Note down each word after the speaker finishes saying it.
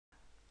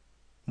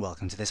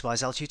Welcome to this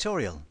YSL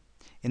tutorial.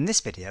 In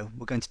this video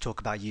we're going to talk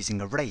about using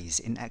arrays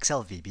in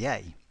Excel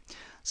VBA.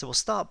 So we'll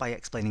start by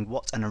explaining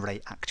what an array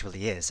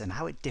actually is and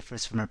how it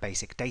differs from a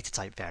basic data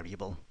type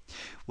variable.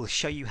 We'll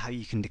show you how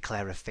you can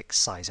declare a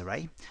fixed size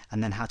array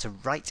and then how to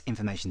write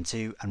information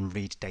to and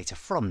read data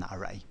from that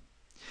array.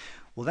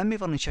 We'll then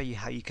move on and show you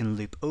how you can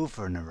loop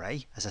over an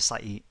array as a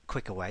slightly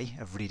quicker way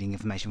of reading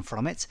information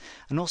from it,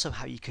 and also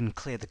how you can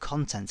clear the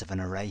contents of an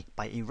array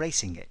by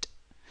erasing it.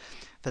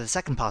 For the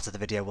second part of the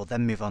video, we'll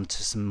then move on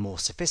to some more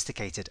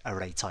sophisticated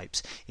array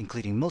types,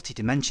 including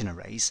multi-dimension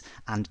arrays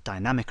and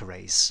dynamic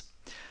arrays.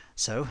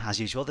 So, as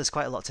usual, there's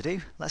quite a lot to do.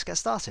 Let's get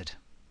started.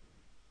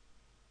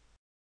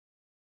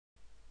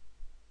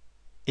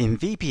 In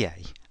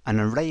VBA, an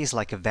array is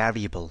like a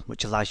variable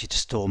which allows you to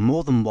store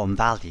more than one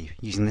value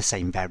using the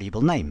same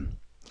variable name.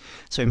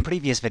 So in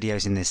previous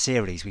videos in this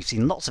series, we've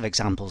seen lots of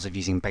examples of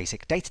using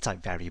basic data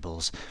type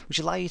variables, which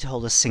allow you to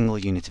hold a single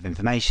unit of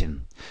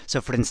information. So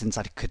for instance,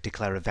 I could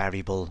declare a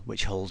variable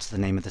which holds the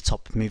name of the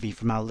top movie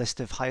from our list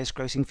of highest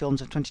grossing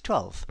films of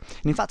 2012.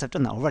 And in fact, I've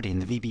done that already in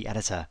the VB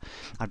editor.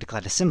 I've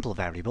declared a simple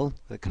variable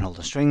that can hold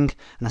a string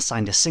and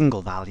assigned a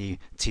single value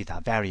to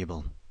that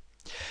variable.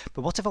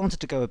 But what if I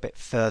wanted to go a bit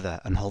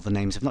further and hold the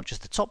names of not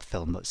just the top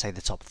film, but say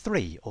the top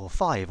 3 or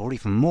 5 or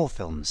even more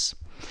films?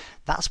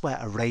 That's where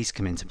arrays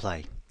come into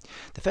play.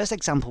 The first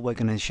example we're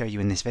going to show you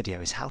in this video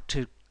is how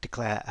to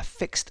declare a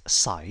fixed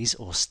size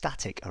or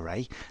static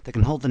array that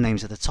can hold the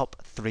names of the top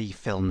 3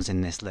 films in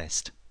this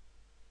list.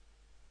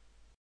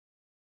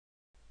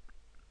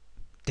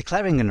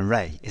 Declaring an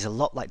array is a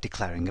lot like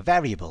declaring a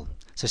variable.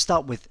 So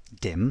start with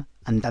dim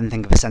and then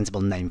think of a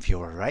sensible name for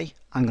your array.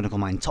 I'm going to call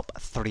mine top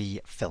 3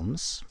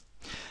 films.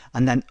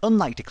 And then,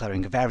 unlike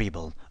declaring a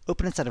variable,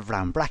 open a set of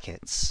round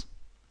brackets.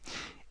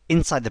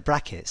 Inside the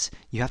brackets,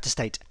 you have to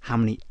state how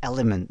many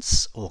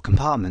elements or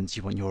compartments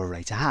you want your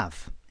array to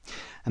have.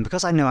 And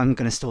because I know I'm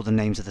going to store the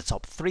names of the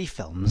top 3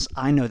 films,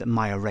 I know that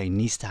my array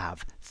needs to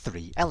have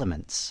 3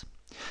 elements.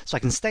 So I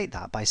can state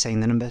that by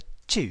saying the number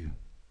 2.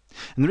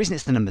 And the reason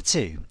it's the number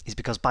 2 is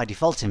because by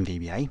default in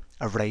VBA,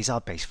 arrays are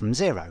based from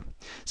 0.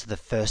 So the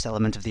first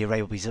element of the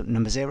array will be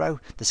number 0,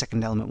 the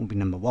second element will be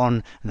number 1,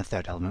 and the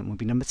third element will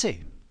be number 2.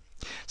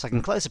 So I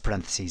can close the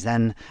parentheses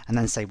then, and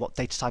then say what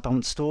data type I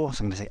want to store.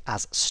 So I'm going to say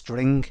as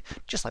string,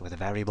 just like with a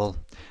variable.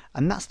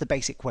 And that's the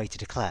basic way to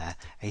declare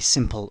a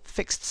simple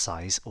fixed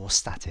size or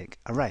static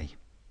array.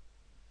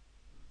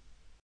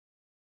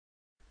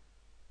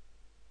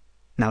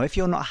 Now, if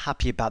you're not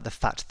happy about the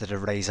fact that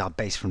arrays are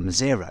based from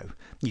 0,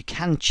 you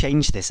can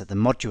change this at the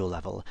module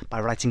level by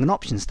writing an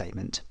option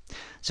statement.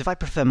 So if I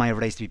prefer my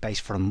arrays to be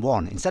based from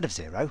 1 instead of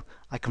 0,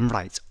 I can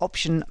write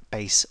option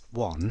base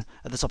 1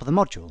 at the top of the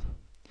module.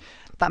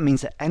 That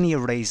means that any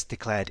arrays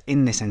declared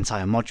in this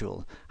entire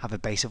module have a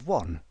base of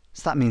 1.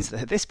 So that means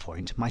that at this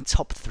point, my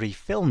top 3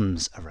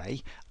 films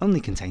array only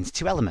contains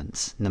 2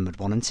 elements, numbered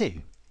 1 and 2.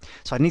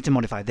 So I need to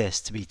modify this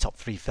to be top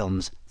 3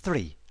 films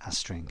 3 as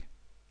string.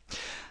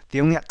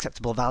 The only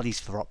acceptable values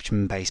for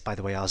option base, by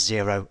the way, are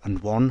 0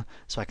 and 1,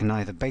 so I can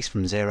either base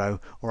from 0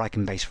 or I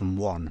can base from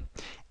 1.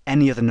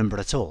 Any other number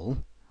at all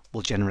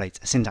will generate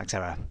a syntax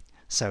error.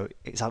 So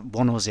it's at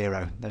 1 or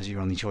 0, those are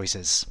your only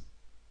choices.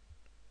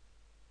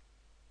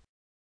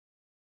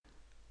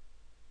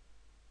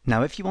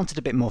 Now, if you wanted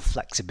a bit more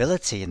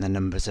flexibility in the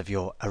numbers of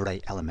your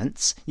array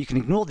elements, you can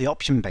ignore the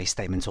option-based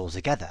statement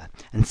altogether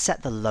and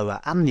set the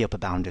lower and the upper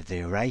bound of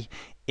the array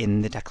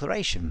in the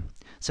declaration.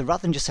 So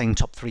rather than just saying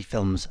top 3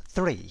 films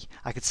 3,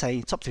 I could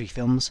say top 3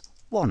 films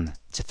 1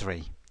 to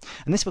 3.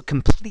 And this would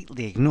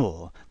completely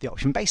ignore the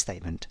option-based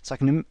statement, so I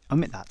can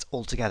omit that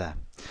altogether.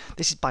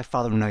 This is by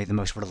far and away the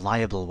most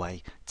reliable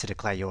way to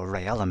declare your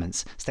array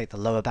elements, state the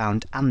lower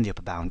bound and the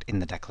upper bound in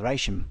the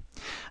declaration.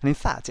 And in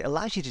fact, it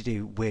allows you to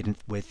do weird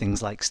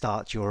things like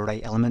start your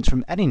array elements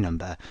from any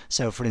number.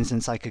 So for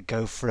instance, I could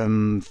go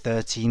from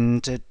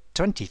 13 to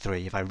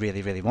 23 if I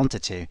really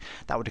wanted to.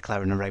 That would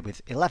declare an array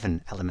with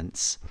 11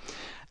 elements.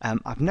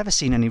 I've never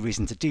seen any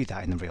reason to do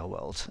that in the real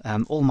world.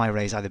 All my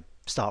arrays either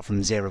start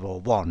from 0 or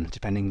 1,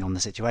 depending on the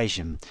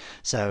situation.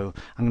 So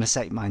I'm going to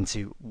set mine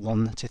to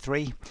 1 to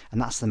 3,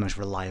 and that's the most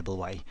reliable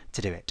way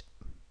to do it.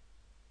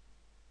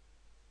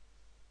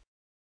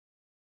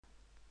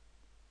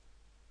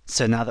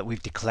 So now that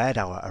we've declared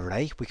our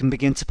array, we can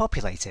begin to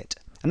populate it.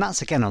 And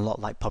that's again a lot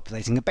like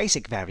populating a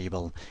basic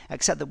variable,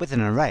 except that with an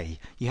array,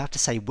 you have to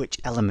say which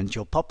element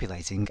you're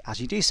populating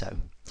as you do so.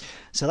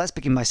 So let's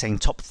begin by saying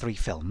top 3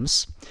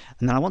 films,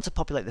 and then I want to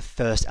populate the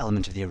first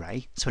element of the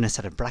array. So in a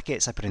set of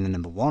brackets, I put in the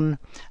number 1,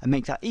 and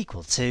make that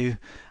equal to, I'm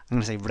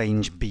going to say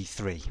range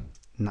B3,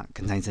 and that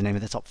contains the name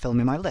of the top film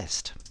in my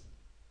list.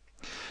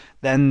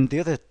 Then the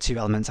other 2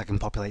 elements I can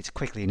populate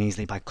quickly and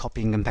easily by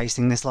copying and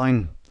pasting this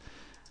line,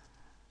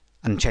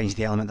 and change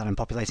the element that I'm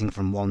populating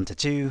from 1 to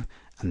 2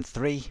 and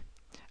 3,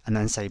 and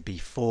then say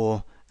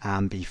B4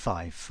 and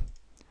B5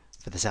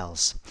 for the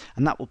cells.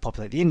 And that will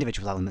populate the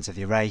individual elements of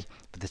the array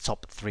for the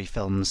top 3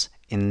 films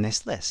in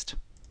this list.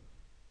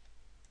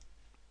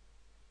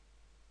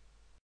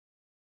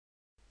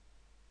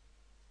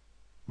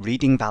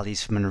 Reading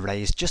values from an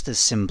array is just as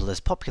simple as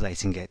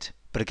populating it.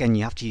 but again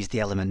you have to use the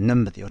element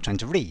number that you're trying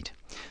to read.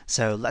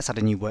 So let's add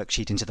a new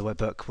worksheet into the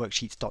workbook,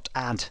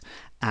 worksheets.add,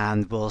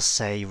 and we'll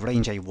say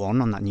range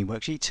A1 on that new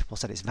worksheet. We'll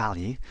set its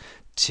value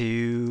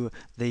to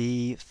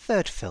the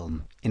third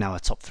film in our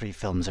top 3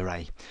 films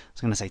array.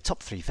 So I'm going to say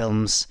top 3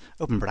 films,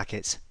 open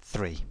brackets,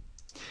 3.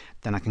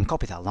 Then I can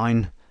copy that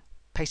line,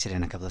 paste it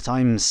in a couple of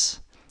times,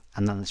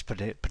 and then let's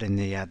put in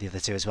the other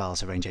 2 as well.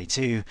 So range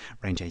A2,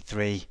 range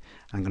A3.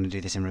 I'm going to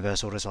do this in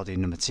reverse order, so I'll do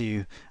number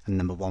 2 and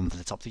number 1 for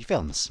the top 3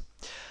 films.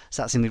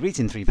 So that simply reads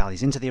in 3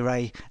 values into the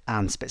array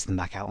and spits them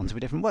back out onto a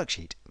different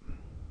worksheet.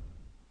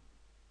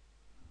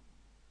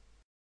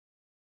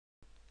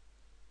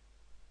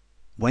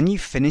 When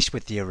you've finished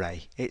with the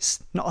array,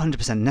 it's not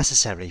 100%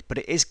 necessary, but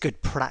it is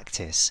good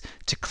practice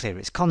to clear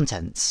its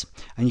contents.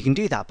 And you can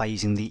do that by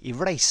using the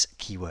erase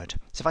keyword.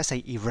 So if I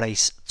say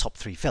erase top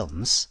 3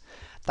 films,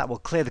 that will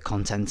clear the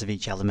contents of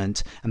each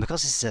element, and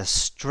because this is a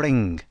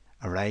string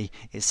array,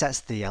 it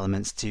sets the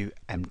elements to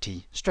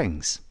empty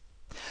strings.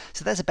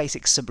 So there's a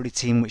basic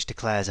subroutine which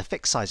declares a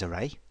fixed size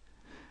array,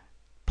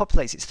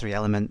 populates its 3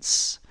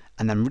 elements,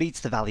 and then reads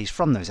the values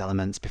from those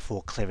elements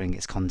before clearing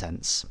its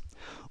contents.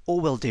 All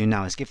we'll do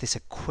now is give this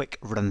a quick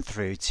run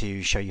through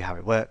to show you how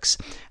it works,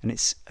 and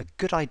it's a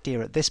good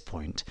idea at this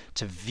point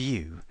to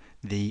view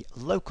the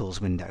locals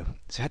window.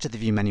 So head to the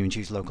view menu and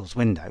choose locals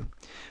window,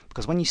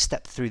 because when you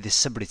step through this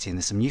subroutine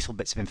there's some useful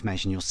bits of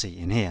information you'll see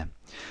in here.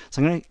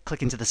 So I'm going to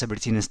click into the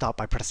subroutine and start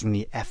by pressing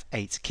the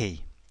F8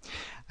 key,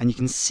 and you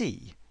can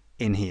see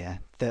in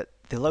here that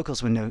the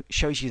locals window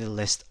shows you the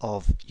list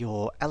of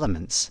your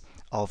elements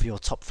of your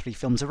top 3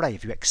 films array.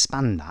 If you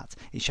expand that,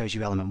 it shows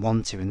you element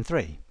 1, 2 and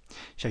 3. It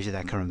shows you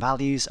their current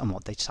values and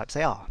what data types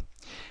they are.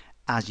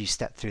 As you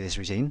step through this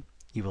routine,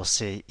 you will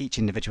see each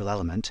individual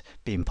element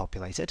being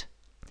populated,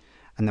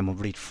 and then we'll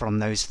read from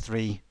those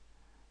 3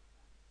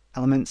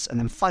 elements, and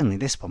then finally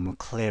this one will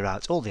clear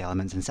out all the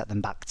elements and set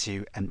them back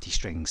to empty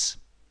strings.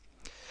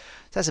 So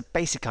that's a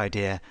basic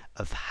idea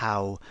of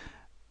how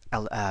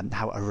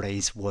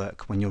arrays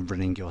work when you're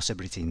running your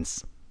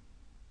subroutines.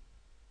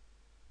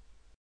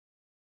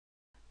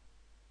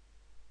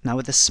 Now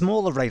with a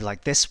small array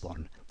like this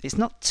one, it's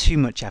not too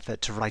much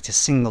effort to write a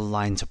single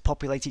line to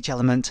populate each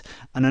element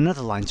and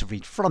another line to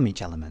read from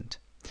each element.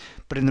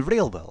 But in the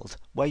real world,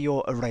 where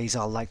your arrays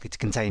are likely to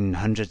contain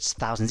hundreds,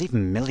 thousands,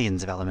 even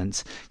millions of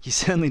elements, you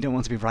certainly don't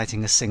want to be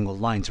writing a single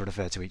line to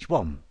refer to each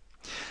one.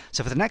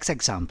 So for the next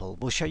example,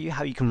 we'll show you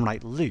how you can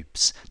write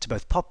loops to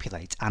both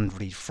populate and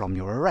read from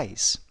your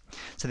arrays.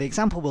 So the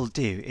example we'll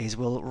do is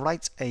we'll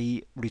write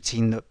a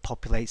routine that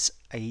populates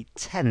a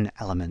 10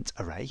 element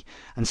array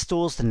and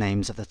stores the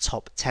names of the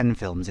top 10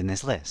 films in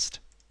this list.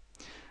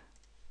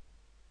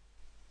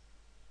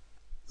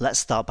 Let's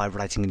start by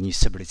writing a new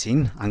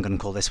subroutine. I'm going to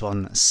call this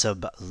one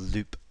sub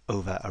loop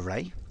over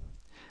array,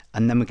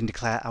 and then we can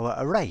declare our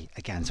array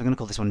again. So I'm going to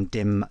call this one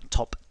dim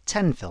top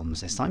 10 films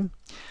this time,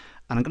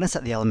 and I'm going to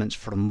set the elements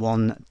from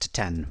 1 to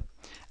 10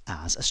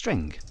 as a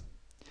string.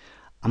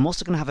 I'm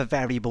also going to have a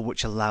variable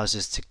which allows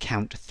us to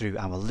count through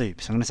our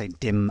loop. So I'm going to say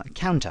dim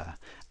counter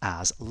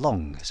as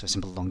long, so a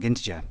simple long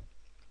integer.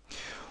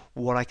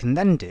 What I can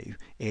then do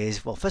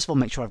is, well, first of all,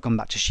 make sure I've gone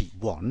back to sheet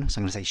 1. So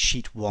I'm going to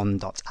say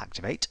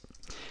sheet1.activate.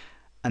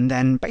 And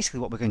then basically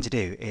what we're going to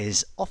do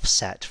is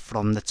offset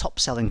from the top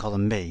cell in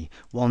column B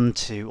 1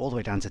 to all the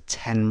way down to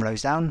 10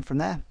 rows down from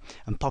there,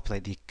 and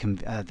populate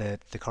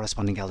the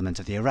corresponding element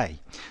of the array.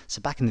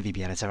 So back in the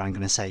VBA editor I'm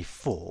going to say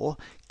for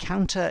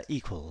counter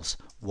equals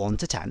 1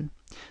 to 10.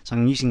 So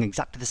I'm using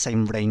exactly the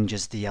same range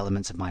as the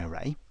elements of my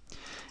array.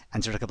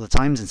 Enter it a couple of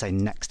times and say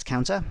next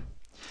counter.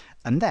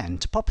 And then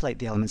to populate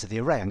the elements of the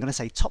array I'm going to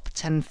say top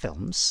 10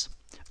 films,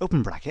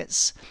 open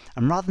brackets,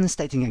 and rather than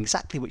stating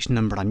exactly which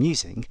number I'm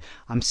using,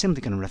 I'm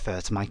simply going to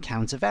refer to my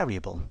counter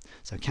variable.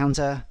 So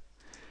counter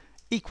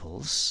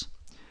equals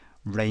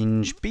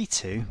range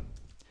b2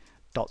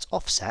 dot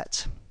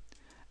offset,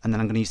 and then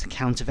I'm going to use the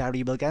counter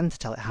variable again to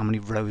tell it how many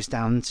rows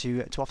down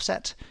to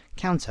offset,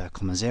 counter,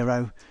 comma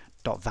 0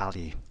 dot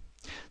value.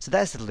 So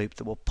there's the loop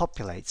that will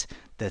populate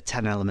the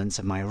 10 elements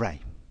of my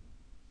array.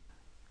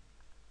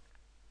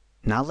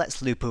 Now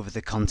let's loop over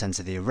the contents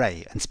of the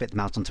array and spit them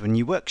out onto a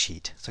new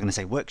worksheet. So I'm going to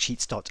say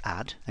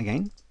worksheets.add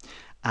again,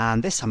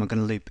 and this time I'm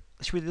going to loop,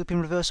 should we loop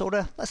in reverse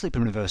order? Let's loop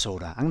in reverse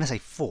order. I'm going to say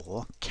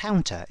for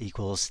counter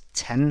equals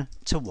 10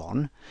 to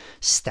 1,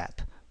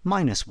 step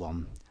minus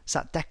 1. So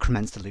that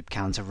decrements the loop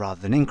counter rather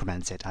than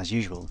increments it as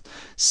usual.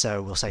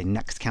 So we'll say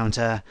next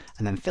counter,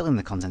 and then fill in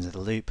the contents of the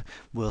loop.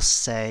 We'll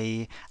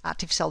say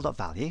active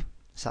cell.value,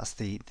 so that's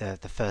the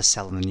first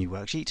cell in the new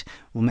worksheet.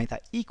 We'll make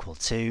that equal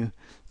to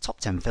top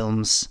 10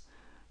 films,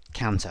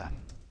 counter.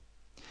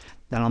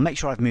 Then I'll make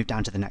sure I've moved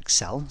down to the next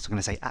cell, so I'm going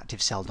to say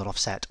active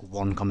cell.offset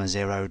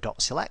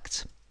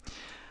 1,0.select.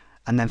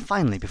 And then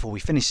finally, before we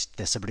finish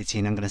the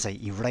subroutine, I'm going to say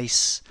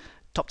erase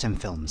top 10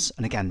 films.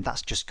 And again,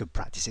 that's just good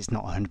practice, it's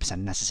not 100%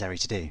 necessary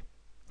to do.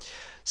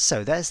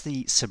 So there's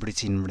the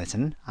subroutine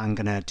written. I'm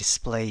going to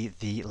display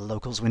the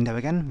locals window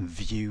again,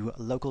 view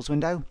locals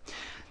window.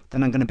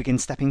 Then I'm going to begin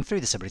stepping through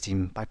the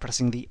subroutine by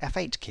pressing the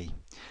F8 key.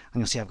 And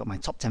you'll see I've got my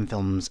top 10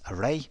 films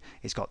array.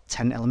 It's got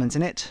 10 elements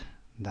in it,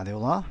 There they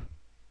all are.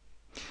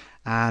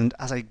 And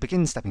as I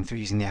begin stepping through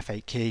using the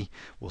F8 key,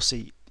 we'll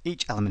see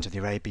each element of the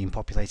array being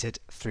populated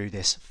through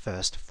this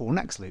first for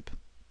next loop.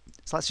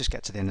 So let's just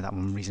get to the end of that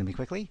one reasonably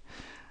quickly.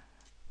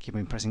 Keep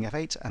on pressing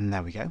F8, and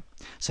there we go.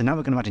 So now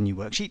we're going to add a new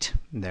worksheet.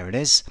 There it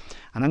is.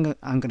 And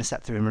I'm going to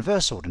step through in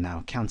reverse order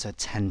now, counter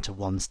 10 to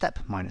 1 step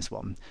minus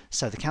 1.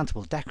 So the counter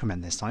will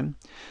decrement this time,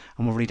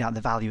 and we'll read out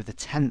the value of the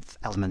 10th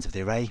element of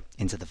the array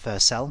into the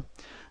first cell.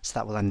 So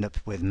that will end up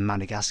with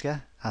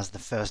Madagascar as the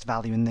first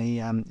value in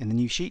the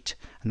new sheet,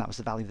 and that was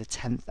the value of the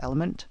 10th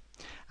element.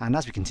 And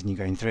as we continue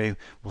going through,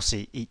 we'll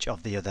see each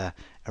of the other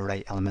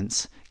array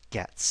elements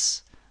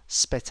gets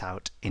spit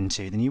out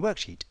into the new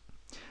worksheet.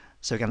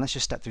 So again, let's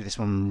just step through this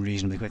one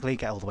reasonably quickly,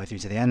 get all the way through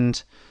to the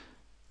end.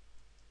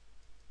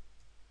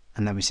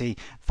 And then we see,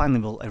 finally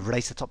we'll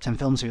erase the top 10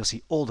 films, so you'll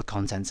see all the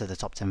contents of the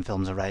top 10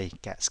 films array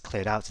gets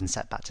cleared out and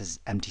set back to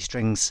empty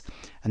strings,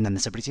 and then the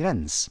subroutine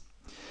ends.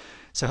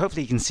 So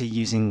hopefully you can see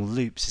using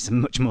loops is a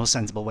much more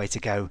sensible way to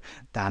go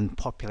than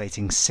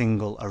populating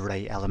single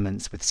array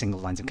elements with single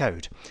lines of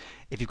code.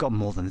 If you've got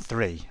more than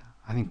 3,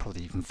 I think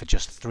probably even for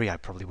just 3 I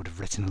probably would have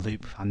written a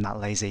loop. I'm that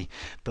lazy,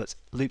 but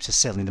loops are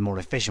certainly the more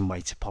efficient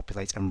way to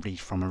populate and read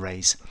from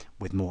arrays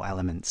with more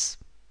elements.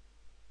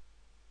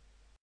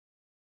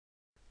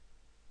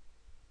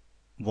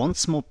 One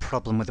small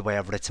problem with the way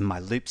I've written my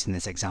loops in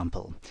this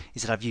example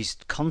is that I've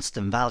used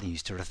constant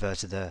values to refer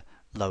to the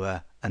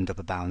lower and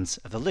upper bounds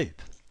of the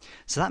loop.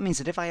 So that means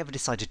that if I ever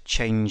decide to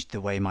change the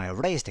way my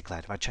array is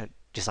declared, if I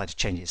decide to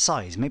change its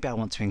size, maybe I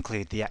want to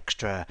include the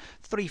extra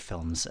 3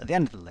 films at the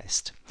end of the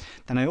list,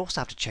 then I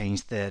also have to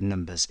change the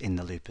numbers in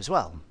the loop as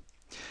well.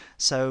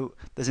 So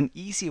there's an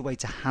easier way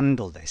to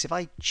handle this. If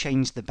I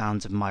change the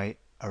bounds of my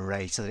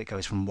array so that it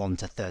goes from 1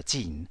 to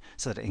 13,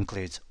 so that it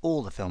includes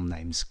all the film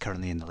names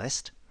currently in the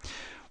list,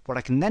 what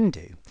I can then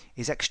do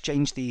is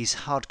exchange these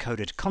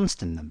hard-coded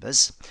constant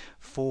numbers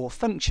for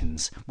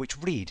functions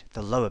which read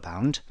the lower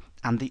bound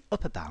and the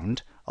upper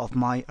bound of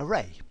my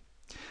array.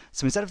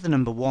 So instead of the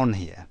number 1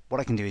 here, what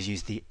I can do is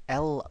use the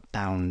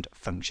lbound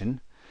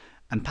function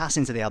and pass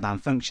into the lbound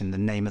function the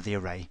name of the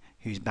array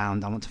whose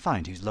bound I want to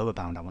find, whose lower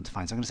bound I want to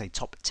find. So I'm going to say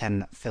top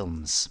 10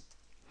 films.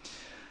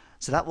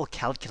 So that will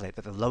calculate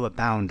that the lower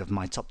bound of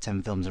my top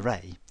 10 films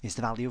array is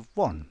the value of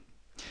 1.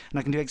 And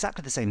I can do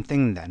exactly the same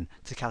thing then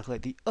to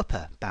calculate the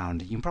upper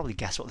bound. You can probably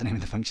guess what the name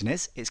of the function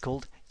is. It's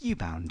called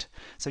ubound.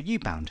 So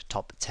ubound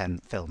top 10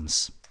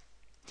 films.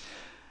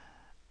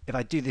 If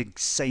I do the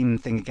same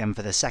thing again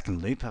for the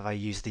second loop, if I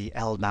use the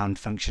lbound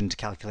function to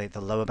calculate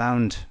the lower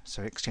bound,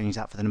 so exchange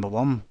that for the number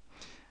 1.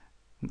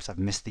 Oops, I've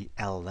missed the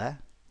L there.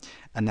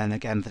 And then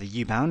again for the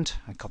ubound,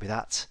 I copy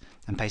that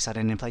and paste that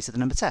in place of the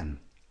number 10.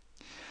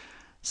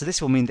 So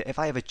this will mean that if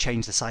I ever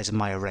change the size of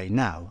my array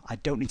now, I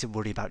don't need to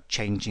worry about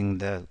changing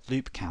the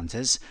loop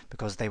counters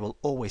because they will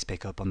always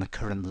pick up on the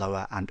current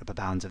lower and upper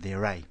bounds of the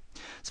array.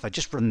 So if I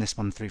just run this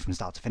one through from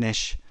start to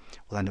finish,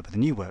 we'll end up with a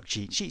new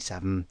worksheet, sheet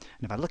 7, and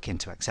if I look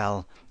into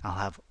Excel, I'll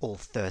have all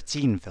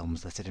 13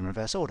 films listed in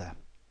reverse order.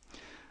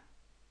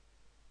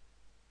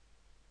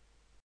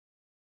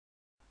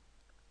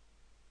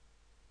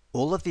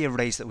 All of the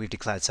arrays that we've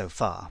declared so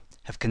far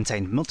have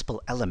contained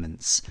multiple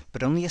elements,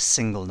 but only a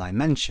single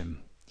dimension.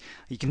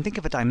 You can think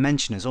of a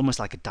dimension as almost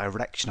like a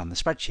direction on the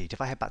spreadsheet.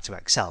 If I head back to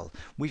Excel,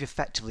 we've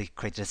effectively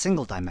created a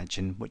single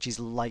dimension, which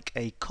is like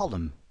a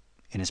column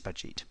in a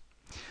spreadsheet.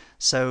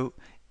 So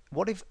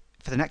what if,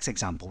 for the next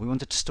example, we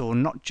wanted to store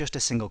not just a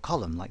single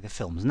column like the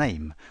film's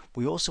name,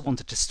 we also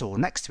wanted to store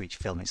next to each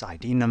film its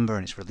ID number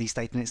and its release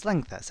date and its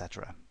length,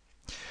 etc.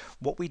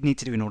 What we'd need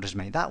to do in order to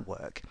make that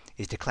work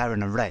is declare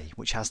an array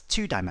which has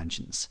 2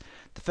 dimensions.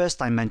 The first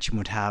dimension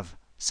would have,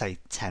 say,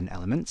 10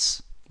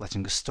 elements,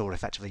 letting us store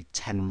effectively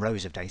 10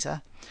 rows of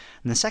data,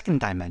 and the second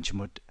dimension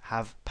would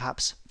have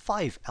perhaps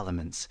 5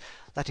 elements,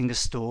 letting us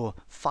store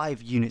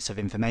 5 units of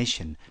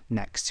information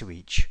next to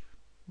each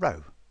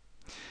row.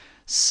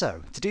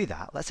 So, to do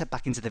that, let's head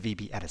back into the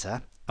VB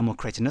editor, and we'll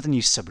create another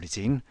new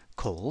subroutine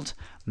called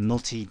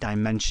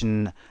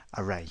multi-dimension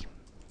array.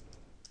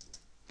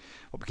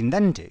 What we can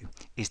then do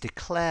is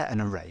declare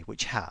an array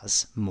which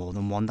has more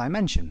than 1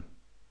 dimension.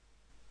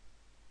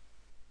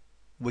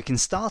 We can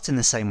start in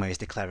the same way as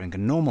declaring a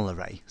normal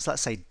array. So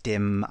let's say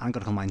dim, I'm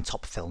going to call mine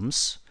top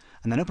films,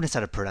 and then open a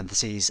set of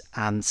parentheses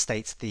and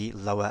state the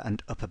lower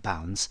and upper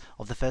bounds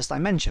of the first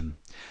dimension.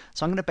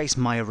 So I'm going to base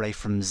my array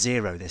from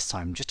 0 this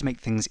time, just to make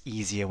things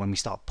easier when we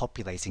start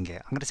populating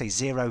it. I'm going to say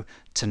 0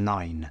 to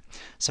 9.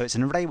 So it's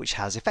an array which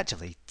has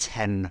effectively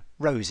 10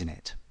 rows in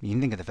it. You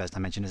can think of the first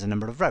dimension as a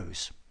number of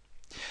rows.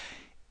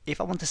 If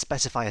I want to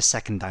specify a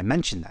second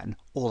dimension then,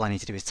 all I need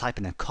to do is type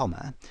in a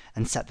comma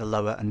and set the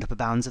lower and upper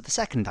bounds of the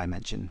second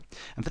dimension.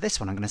 And for this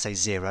one I'm going to say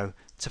 0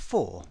 to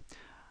 4.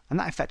 And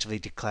that effectively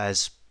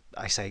declares,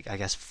 I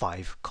guess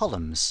 5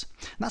 columns.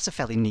 And that's a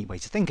fairly neat way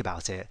to think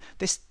about it.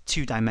 This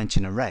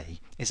 2-dimension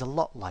array is a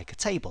lot like a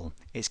table.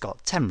 It's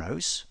got 10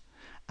 rows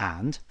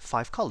and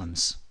 5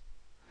 columns.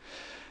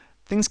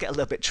 Things get a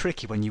little bit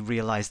tricky when you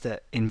realise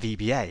that in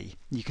VBA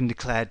you can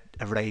declare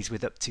arrays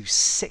with up to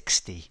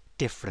 60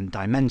 different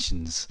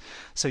dimensions.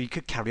 So you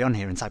could carry on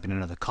here and type in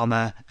another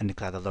comma and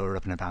declare the lower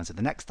upper bounds of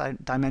the next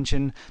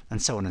dimension,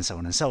 and so on and so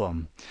on and so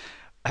on.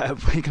 We're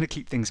going to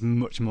keep things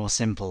much more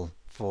simple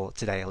for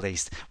today at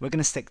least. We're going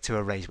to stick to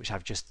arrays which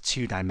have just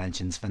 2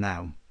 dimensions for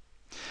now.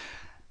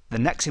 The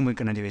next thing we're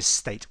going to do is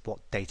state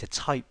what data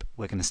type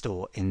we're going to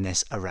store in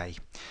this array.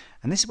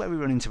 And this is where we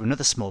run into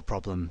another small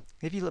problem.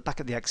 If you look back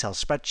at the Excel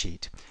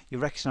spreadsheet, you'll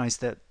recognize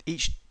that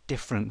each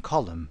different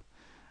column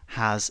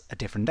has a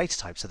different data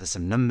type. So there's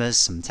some numbers,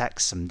 some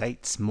text, some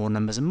dates, more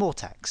numbers and more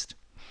text.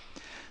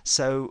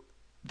 So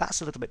that's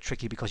a little bit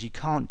tricky because you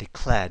can't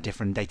declare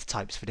different data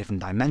types for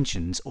different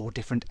dimensions or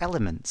different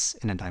elements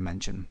in a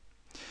dimension.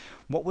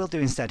 What we'll do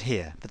instead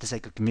here, for the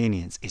sake of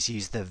convenience, is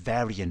use the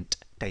variant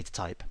data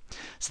type.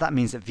 So that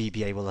means that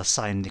VBA will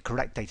assign the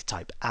correct data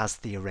type as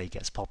the array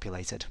gets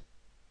populated.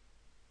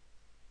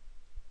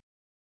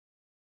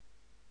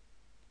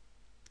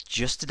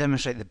 Just to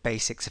demonstrate the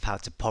basics of how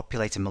to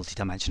populate a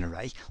multi-dimension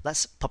array,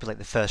 let's populate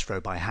the first row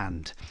by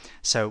hand.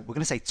 So we're going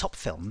to say top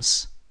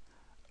films,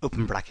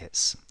 open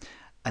brackets.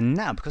 And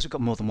now, because we've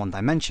got more than one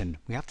dimension,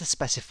 we have to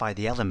specify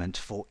the element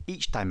for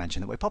each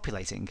dimension that we're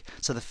populating.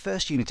 So the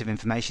first unit of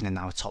information in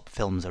our top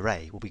films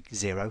array will be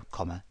 0,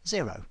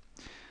 0. And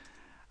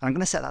I'm going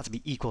to set that to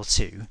be equal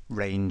to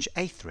range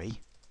A3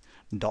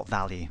 dot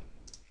value.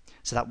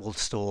 So that will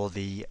store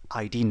the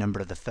ID number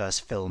of the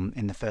first film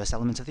in the first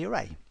element of the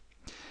array.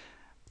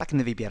 Back in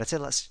the VB editor,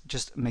 let's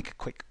just make a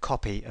quick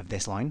copy of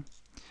this line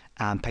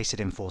and paste it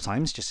in 4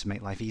 times just to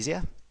make life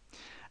easier.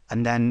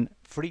 And then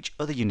for each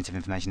other unit of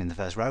information in the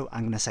first row,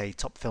 I'm going to say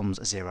top films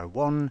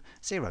 01,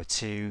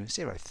 02,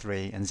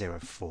 03 and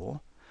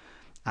 04,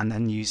 and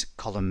then use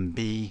column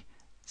B,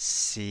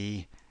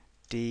 C,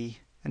 D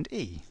and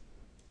E.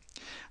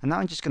 And now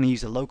I'm just going to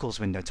use the locals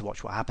window to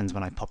watch what happens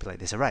when I populate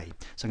this array.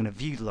 So I'm going to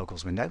view the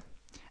locals window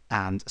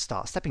and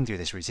start stepping through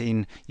this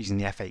routine using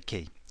the F8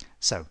 key.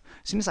 So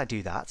as soon as I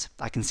do that,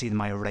 I can see that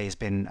my array has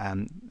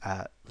been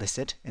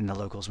listed in the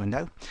locals window.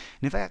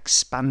 And if I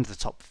expand the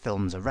top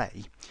films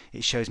array,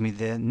 it shows me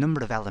the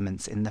number of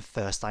elements in the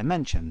first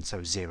dimension,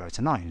 so 0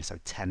 to 9, so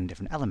 10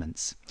 different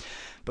elements.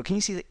 But can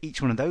you see that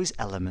each one of those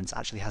elements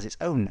actually has its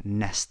own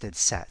nested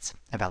set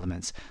of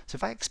elements? So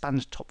if I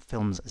expand top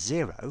films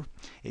 0,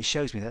 it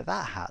shows me that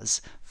that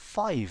has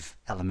 5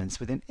 elements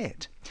within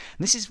it.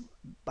 And this is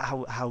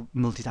how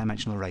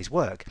multi-dimensional arrays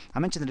work. I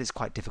mentioned that it's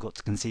quite difficult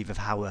to conceive of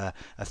how a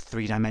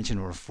 3-dimension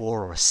or a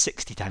 4 or a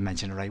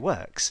 60-dimension array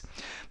works.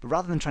 But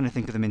rather than trying to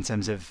think of them in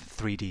terms of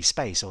 3D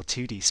space or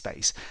 2D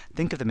space,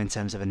 think of them in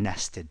terms of a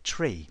nested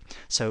tree.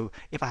 So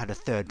if I had a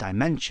 3rd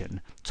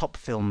dimension, top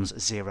films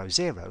 0,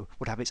 0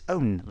 would have its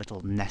own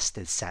little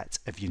nested set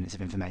of units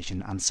of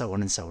information, and so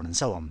on and so on and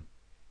so on.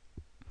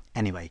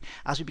 Anyway,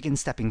 as we begin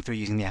stepping through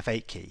using the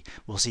F8 key,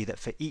 we'll see that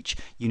for each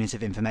unit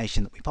of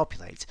information that we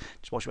populate,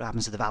 just watch what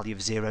happens to the value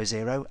of 0,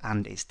 0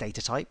 and its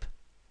data type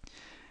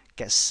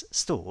gets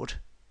stored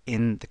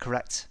in the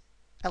correct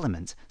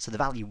element. So the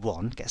value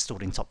 1 gets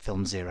stored in top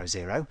film 0,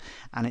 0,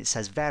 and it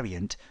says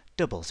variant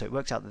double. So it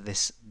works out that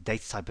this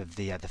data type of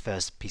the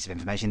first piece of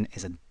information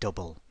is a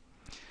double.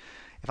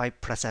 If I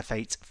press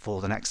F8 for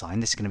the next line,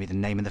 this is going to be the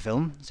name of the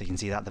film, so you can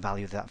see that the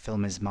value of that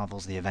film is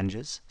Marvel's The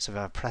Avengers. So if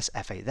I press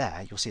F8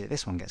 there, you'll see that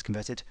this one gets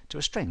converted to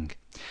a string.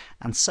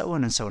 And so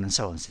on and so on and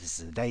so on. So this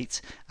is a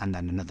date, and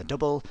then another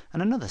double,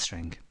 and another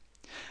string.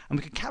 And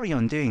we could carry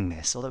on doing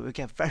this, although it would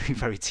get very,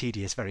 very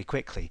tedious very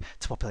quickly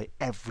to populate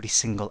every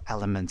single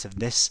element of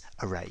this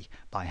array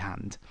by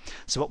hand.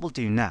 So what we'll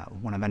do now,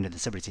 when I've ended the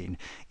subroutine,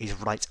 is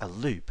write a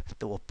loop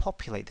that will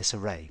populate this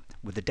array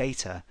with the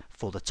data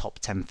for the top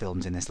 10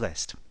 films in this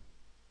list.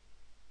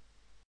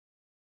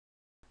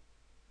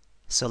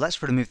 So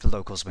let's remove the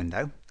locals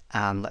window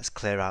and let's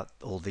clear out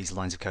all these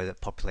lines of code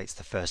that populates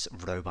the first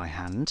row by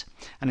hand,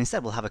 and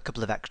instead we'll have a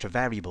couple of extra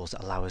variables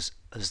that allow us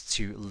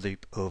to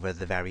loop over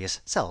the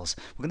various cells.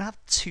 We're going to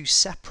have 2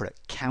 separate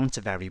counter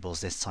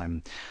variables this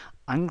time.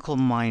 I'm going to call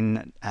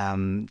mine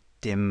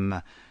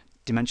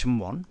dimension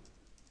 1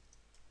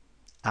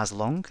 as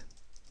long, and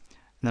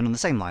then on the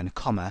same line,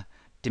 comma,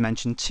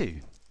 dimension 2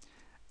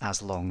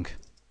 as long.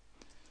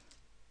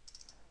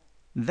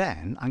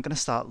 Then I'm going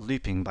to start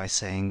looping by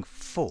saying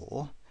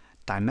for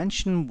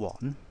dimension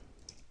 1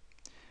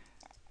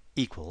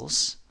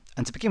 equals,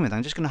 and to begin with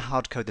I'm just going to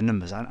hard code the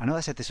numbers. I know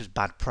I said this was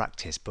bad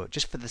practice, but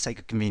just for the sake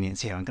of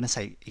convenience here I'm going to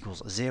say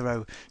equals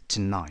 0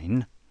 to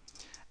 9,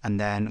 and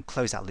then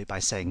close that loop by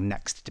saying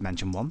next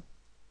dimension 1.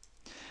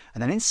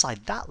 And then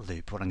inside that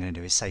loop what I'm going to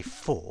do is say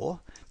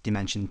for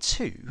dimension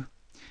 2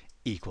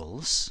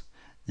 equals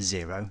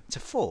 0 to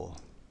 4,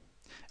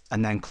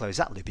 and then close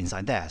that loop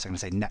inside there. So I'm going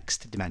to say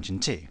next dimension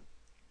 2.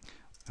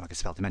 If I could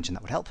spell dimension,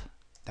 that would help.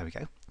 There we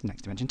go,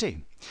 next dimension 2.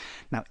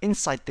 Now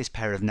inside this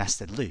pair of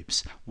nested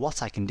loops,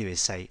 what I can do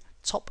is say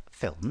top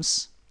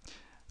films,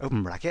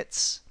 open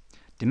brackets,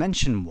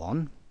 dimension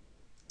 1,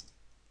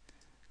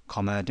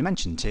 comma,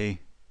 dimension 2,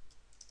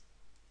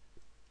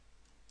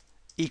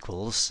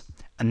 equals,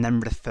 and then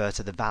refer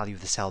to the value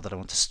of the cell that I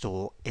want to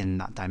store in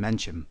that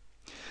dimension.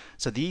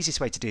 So the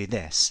easiest way to do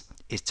this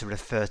is to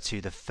refer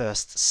to the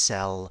first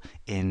cell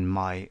in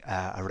my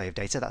array of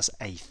data, that's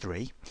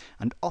A3,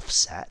 and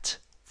offset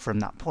from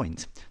that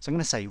point. So I'm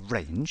going to say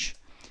range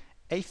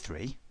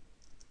A3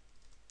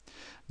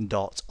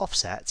 dot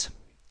offset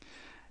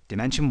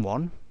dimension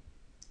 1,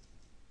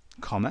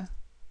 comma,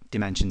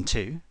 dimension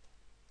 2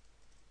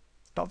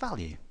 dot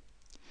value.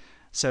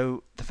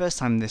 So the first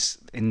time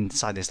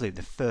inside this loop,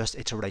 the first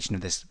iteration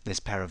of this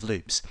pair of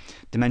loops,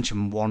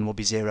 dimension 1 will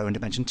be 0 and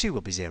dimension 2 will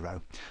be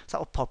 0. So that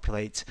will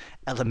populate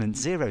element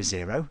 0,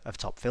 0 of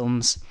top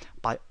films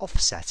by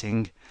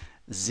offsetting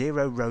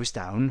 0 rows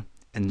down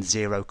and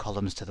 0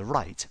 columns to the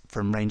right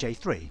from range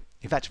A3.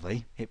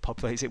 Effectively, it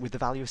populates it with the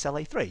value of cell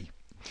A3.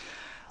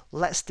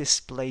 Let's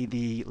display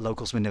the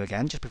locals window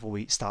again just before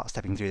we start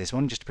stepping through this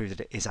one, just to prove that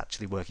it is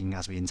actually working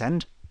as we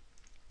intend.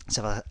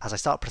 So as I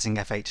start pressing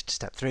F8 to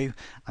step through,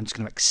 I'm just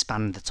going to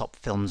expand the top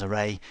films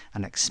array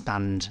and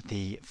expand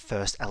the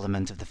first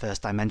element of the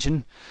first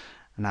dimension.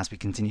 And as we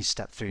continue to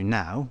step through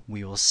now,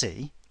 we will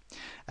see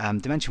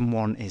dimension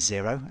 1 is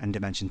 0 and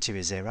dimension 2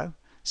 is 0.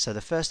 So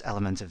the first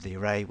element of the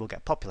array will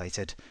get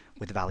populated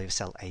with the value of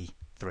cell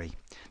A3.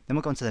 Then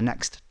we'll go on to the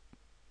next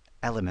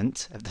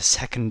element of the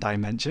second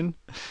dimension.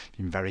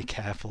 Being very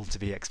careful to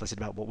be explicit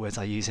about what words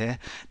I use here.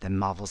 Then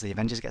Marvel's The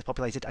Avengers gets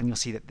populated, and you'll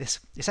see that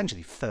this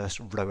essentially first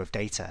row of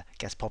data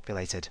gets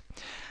populated.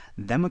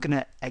 Then we're going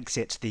to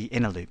exit the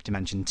inner loop,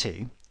 dimension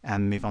 2,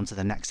 and move on to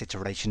the next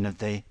iteration of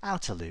the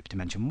outer loop,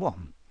 dimension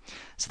 1.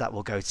 So that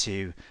will go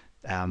to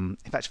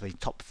effectively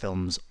top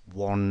films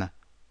 1,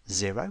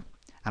 0,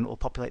 and it will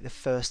populate the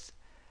first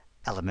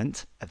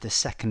element of the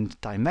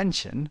second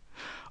dimension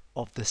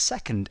of the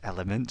second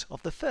element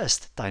of the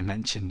first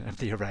dimension of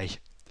the array.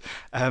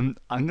 I'm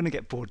going to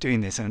get bored doing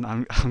this, and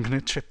I'm going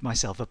to trip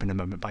myself up in a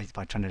moment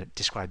by trying to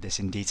describe this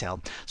in detail.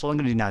 So all I'm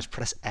going to do now is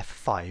press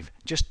F5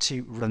 just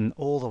to run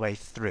all the way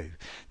through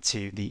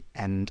to the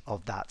end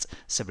of that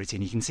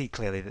subroutine. You can see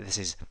clearly that this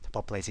is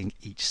populating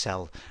each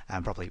cell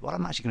properly. What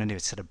I'm actually going to do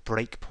is set a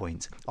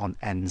breakpoint on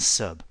n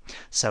sub.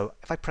 So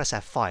if I press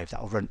F5,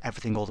 that will run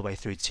everything all the way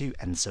through to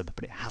n sub,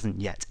 but it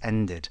hasn't yet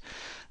ended.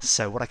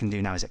 So what I can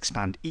do now is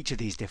expand each of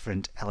these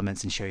different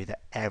elements and show you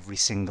that every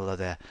single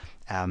other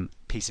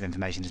piece of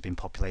information has been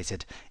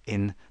populated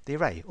in the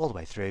array, all the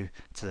way through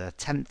to the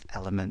 10th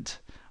element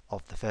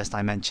of the first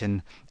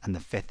dimension and the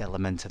 5th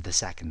element of the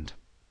second.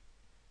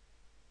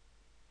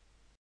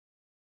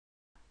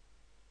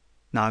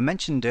 Now, I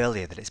mentioned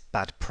earlier that it's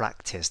bad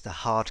practice to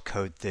hard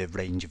code the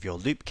range of your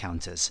loop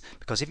counters,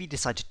 because if you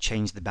decide to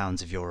change the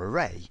bounds of your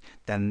array,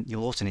 then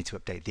you'll also need to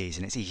update these,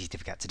 and it's easy to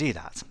forget to do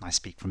that. I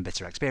speak from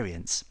bitter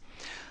experience.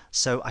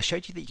 So I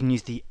showed you that you can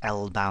use the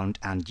L-bound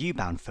and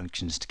U-bound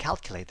functions to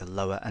calculate the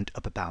lower and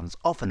upper bounds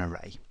of an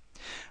array.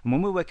 And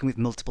when we're working with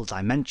multiple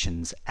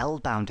dimensions,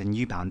 L-bound and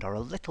U-bound are a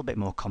little bit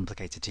more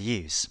complicated to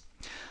use.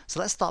 So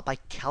let's start by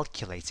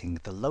calculating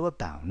the lower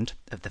bound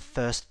of the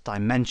first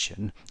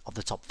dimension of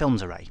the top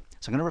films array.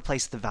 So I'm going to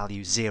replace the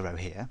value 0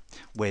 here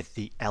with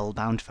the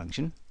L-bound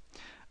function,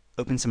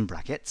 open some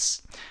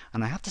brackets,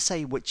 and I have to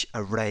say which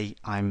array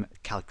I'm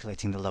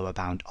calculating the lower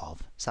bound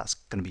of. So that's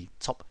going to be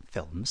top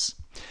films.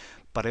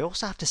 But I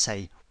also have to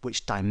say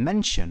which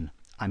dimension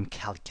I'm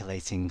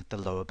calculating the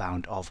lower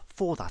bound of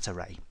for that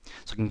array.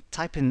 So I can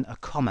type in a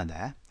comma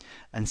there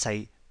and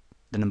say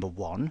the number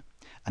 1,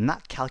 and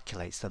that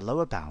calculates the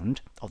lower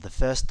bound of the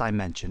first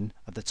dimension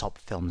of the top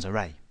films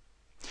array.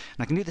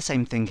 And I can do the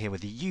same thing here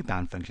with the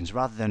U-bound functions.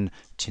 Rather than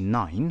to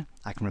 9,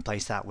 I can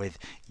replace that with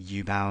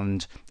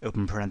U-bound,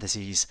 open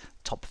parentheses,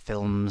 top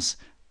films,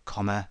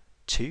 comma,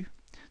 2.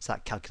 So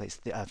that calculates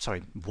the,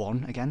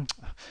 1 again.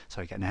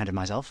 Sorry, getting ahead of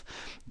myself.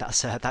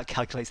 That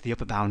calculates the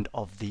upper bound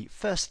of the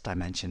first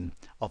dimension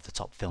of the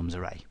top films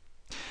array.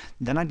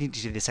 Then I need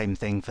to do the same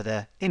thing for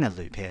the inner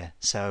loop here.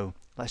 So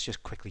let's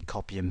just quickly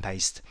copy and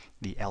paste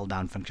the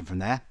L-bound function from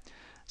there.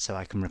 So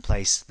I can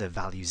replace the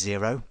value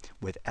 0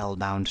 with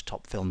L-bound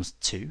top films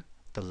 2,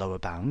 the lower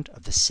bound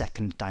of the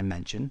second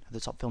dimension of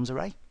the top films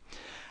array.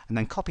 And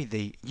then copy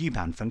the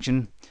U-bound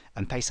function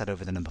and paste that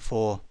over the number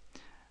 4.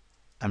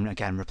 And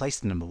again, replace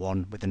the number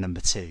 1 with the number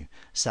 2.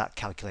 So that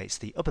calculates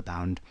the upper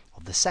bound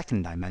of the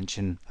second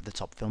dimension of the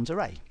top films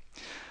array.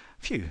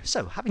 Phew,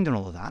 so having done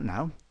all of that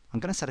now, I'm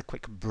going to set a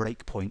quick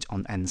breakpoint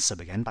on n sub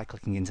again by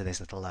clicking into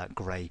this little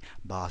grey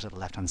bar to the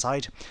left hand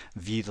side,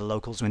 view the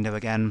locals window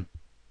again,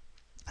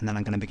 and then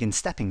I'm going to begin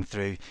stepping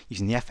through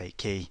using the F8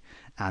 key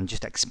and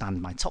just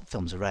expand my top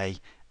films array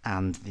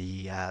and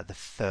the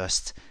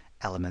first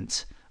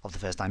element of the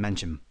first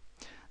dimension.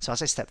 So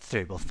as I step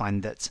through, we'll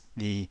find that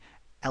the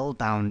L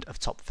bound of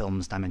top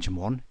films dimension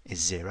 1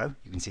 is 0,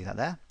 you can see that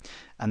there,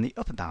 and the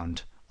upper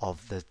bound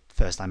of the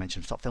first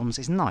dimension of top films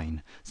is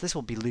 9. So this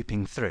will be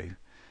looping through,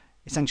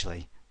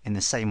 essentially in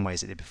the same way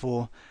as it did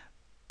before,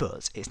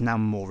 but it's now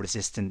more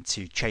resistant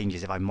to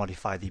changes. If I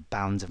modify the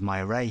bounds of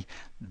my array,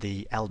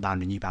 the L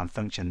bound and U bound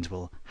functions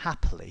will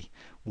happily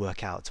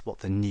work out what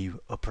the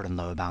new upper and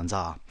lower bounds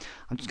are.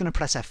 I'm just going to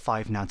press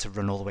F5 now to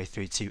run all the way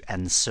through to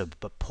n sub,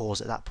 but pause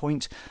at that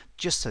point,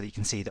 just so that you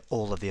can see that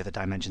all of the other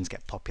dimensions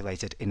get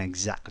populated in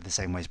exactly the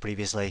same way as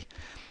previously.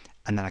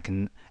 And then I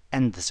can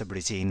end the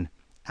subroutine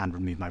and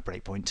remove my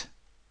breakpoint.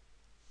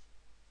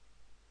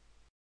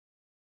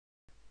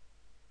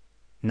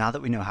 Now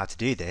that we know how to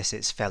do this,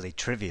 it's fairly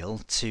trivial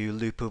to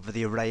loop over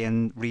the array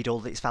and read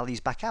all its values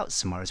back out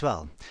somewhere as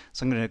well.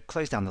 So I'm going to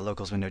close down the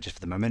locals window just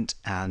for the moment,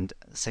 and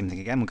same thing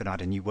again, we're going to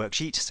add a new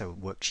worksheet, so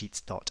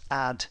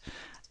worksheets.add,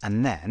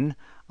 and then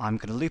I'm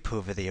going to loop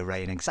over the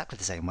array in exactly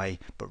the same way,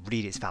 but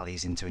read its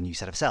values into a new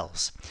set of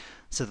cells.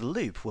 So the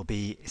loop will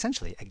be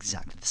essentially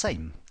exactly the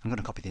same. I'm going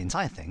to copy the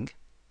entire thing,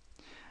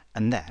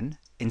 and then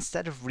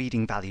instead of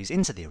reading values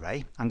into the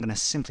array, I'm going to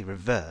simply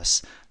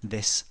reverse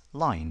this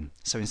line.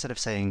 So instead of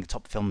saying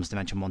top films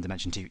dimension 1,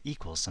 dimension 2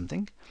 equals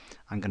something,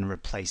 I'm going to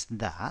replace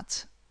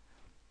that,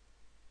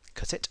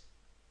 cut it,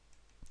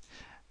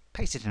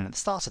 paste it in at the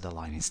start of the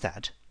line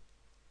instead,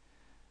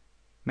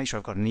 make sure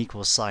I've got an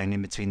equals sign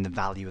in between the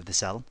value of the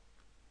cell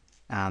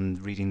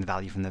and reading the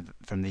value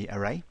from the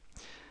array,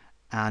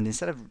 and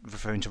instead of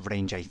referring to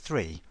range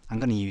A3, I'm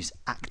going to use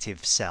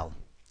active cell.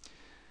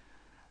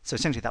 So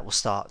essentially that will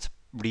start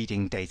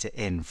reading data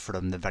in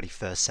from the very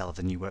first cell of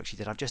the new worksheet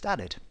that I've just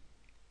added.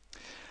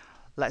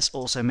 Let's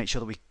also make sure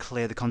that we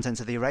clear the contents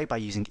of the array by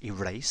using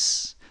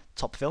erase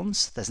top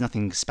films. There's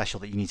nothing special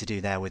that you need to do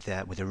there with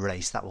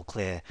erase. That will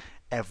clear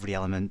every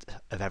element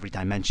of every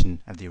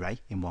dimension of the array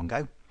in one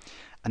go.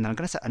 And then I'm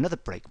going to set another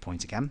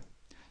breakpoint again.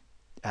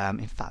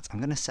 In fact, I'm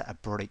going to set a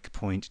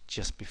breakpoint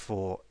just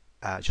before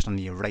just on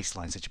the erase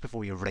line, so just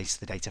before we erase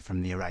the data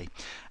from the array,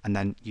 and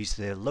then use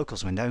the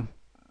locals window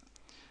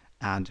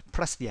and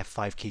press the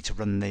F5 key to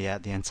run the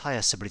entire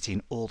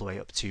subroutine all the way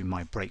up to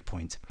my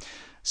breakpoint.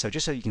 So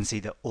just so you can see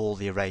that all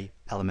the array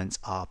elements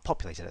are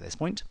populated at this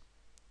point,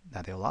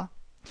 there they all are.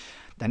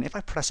 Then if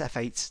I press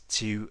F8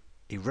 to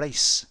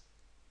erase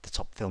the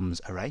top films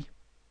array,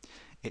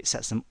 it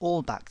sets them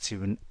all back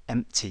to an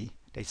empty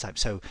data type.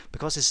 So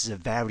because this is a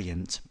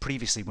variant,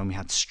 previously when we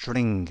had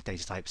string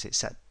data types, it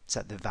set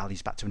the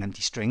values back to an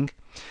empty string.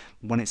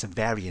 When it's a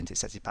variant, it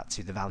sets it back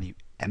to the value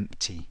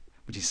empty,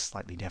 which is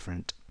slightly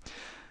different.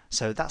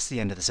 So that's the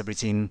end of the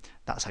subroutine.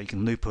 That's how you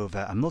can loop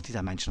over a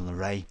multi-dimensional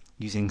array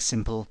using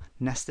simple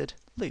nested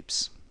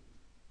loops.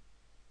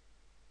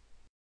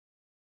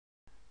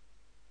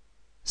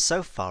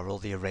 So far, all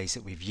the arrays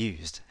that we've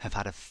used have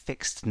had a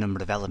fixed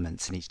number of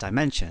elements in each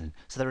dimension,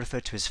 so they're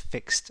referred to as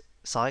fixed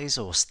size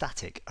or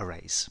static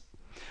arrays.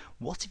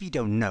 What if you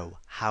don't know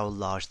how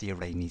large the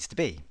array needs to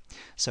be?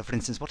 So for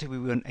instance, what if we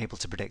weren't able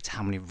to predict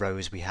how many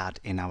rows we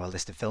had in our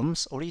list of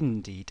films, or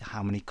indeed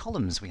how many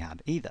columns we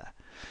had either?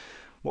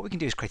 What we can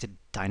do is create a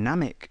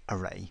dynamic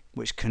array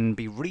which can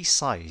be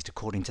resized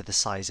according to the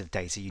size of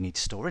data you need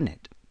to store in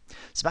it.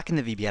 So back in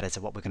the VB editor,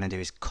 what we're going to do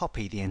is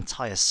copy the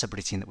entire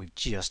subroutine that we've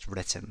just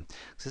written.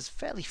 So there's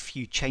fairly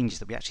few changes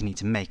that we actually need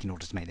to make in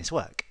order to make this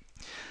work.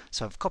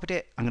 So I've copied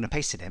it, I'm going to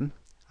paste it in.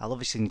 I'll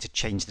obviously need to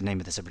change the name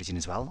of the subroutine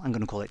as well. I'm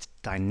going to call it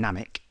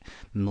dynamic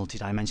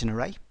multi-dimension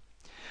array.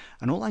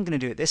 And all I'm going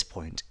to do at this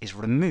point is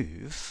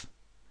remove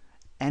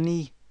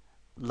any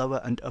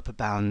lower and upper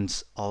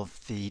bounds of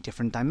the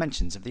different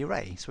dimensions of the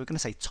array. So we're going to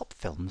say top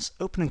films,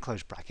 open and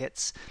close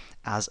brackets,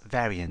 as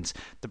variant.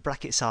 The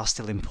brackets are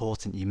still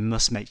important, you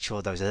must make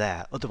sure those are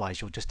there,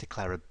 otherwise you'll just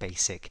declare a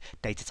basic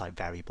data type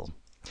variable.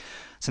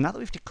 So now that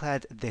we've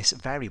declared this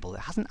variable,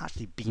 it hasn't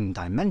actually been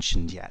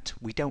dimensioned yet.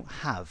 We don't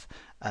have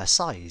a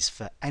size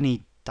for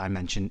any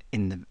dimension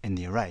in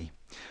the array.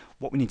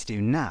 What we need to do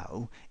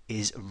now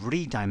is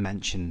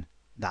redimension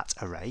that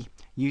array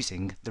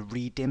using the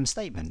redim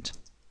statement.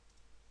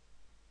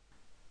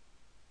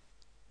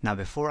 Now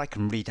before I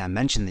can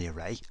redimension the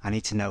array, I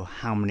need to know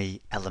how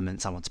many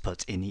elements I want to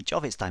put in each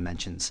of its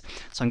dimensions.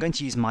 So I'm going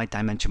to use my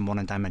dimension 1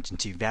 and dimension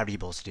 2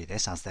 variables to do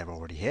this, as they're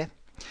already here.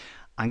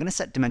 I'm going to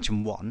set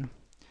dimension 1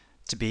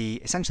 to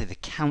be essentially the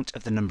count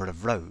of the number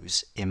of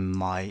rows in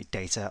my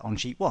data on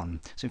sheet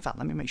 1. So in fact,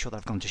 let me make sure that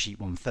I've gone to sheet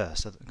 1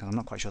 first, because I'm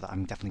not quite sure that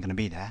I'm definitely going to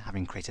be there,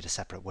 having created a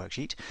separate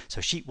worksheet.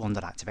 So sheet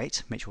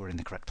 1.activate, make sure we're in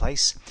the correct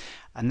place.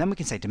 And then we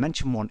can say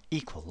dimension 1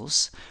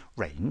 equals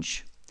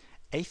range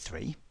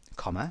A3,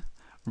 comma,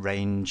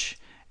 range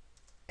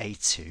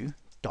A2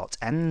 dot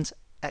end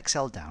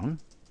XL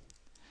down,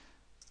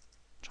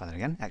 try that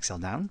again, XL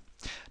down,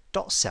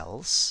 dot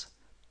cells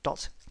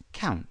dot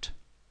count.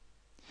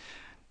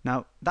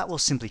 Now that will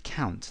simply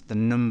count the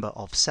number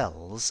of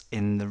cells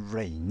in the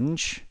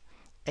range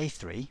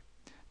A3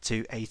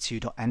 to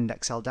A2 dot end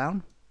XL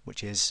down,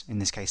 which is in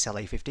this case cell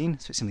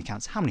A15, so it simply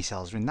counts how many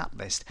cells are in that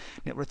list,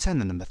 and it will return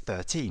the number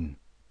 13.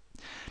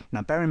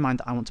 Now bear in mind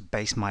that I want to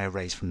base my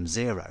arrays from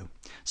 0,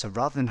 so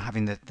rather than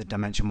having the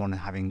dimension 1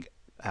 and having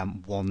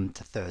 1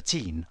 to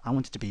 13, I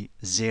want it to be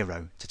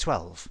 0 to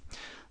 12.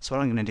 So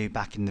what I'm going to do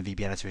back in the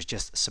VB editor is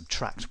just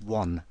subtract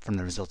 1 from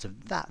the result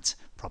of that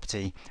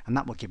property, and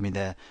that will give me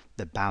the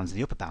bounds,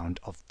 the upper bound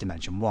of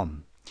dimension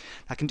 1.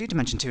 I can do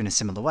dimension 2 in a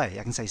similar way.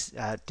 I can say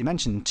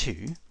dimension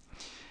 2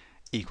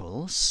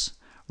 equals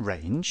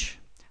range,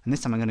 and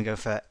this time I'm going to go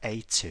for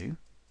A2,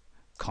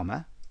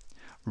 comma,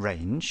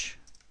 range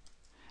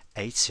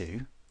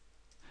A2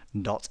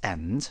 dot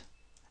end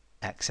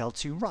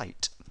XL2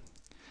 right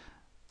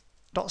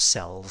dot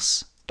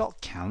cells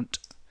dot count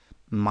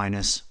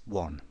minus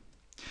 1.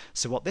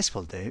 So what this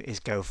will do is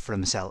go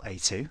from cell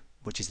A2,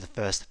 which is the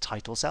first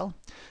title cell,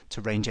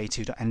 to range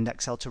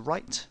A2.indexCell to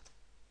right,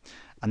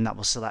 and that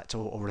will select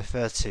or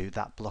refer to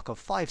that block of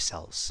 5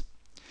 cells.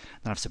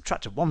 Then I've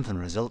subtracted 1 from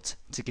the result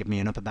to give me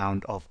an upper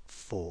bound of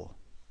 4.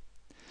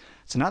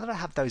 So now that I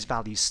have those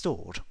values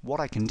stored,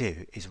 what I can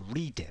do is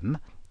redim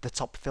the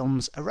top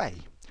films array.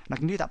 And I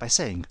can do that by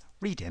saying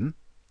redim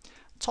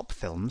top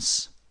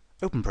films,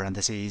 open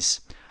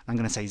parentheses, I'm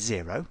going to say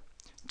 0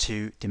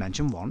 to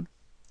dimension 1,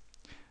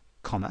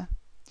 comma,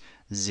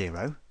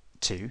 0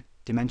 to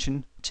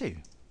dimension 2.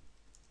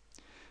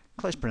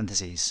 Close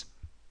parentheses.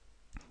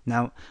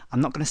 Now,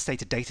 I'm not going to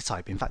state a data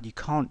type. In fact, you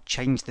can't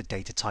change the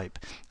data type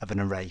of an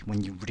array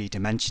when you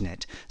redimension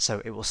it,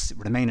 so it will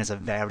remain as a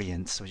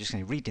variant. So we're just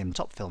going to redim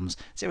top films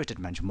 0 to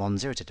dimension 1,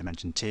 0 to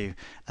dimension 2,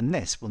 and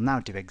this will now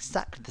do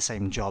exactly the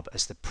same job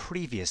as the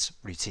previous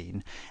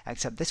routine,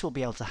 except this will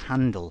be able to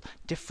handle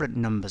different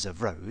numbers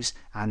of rows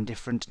and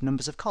different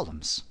numbers of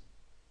columns.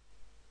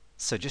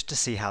 So just to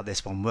see how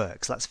this one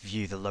works, let's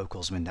view the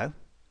locals window,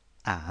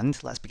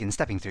 and let's begin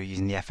stepping through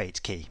using the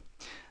F8 key.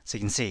 So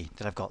you can see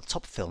that I've got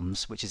top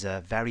films, which is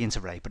a variant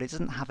array, but it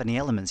doesn't have any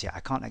elements yet. I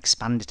can't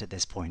expand it at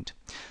this point.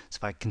 So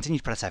if I continue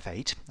to press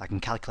F8, I can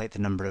calculate the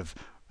number of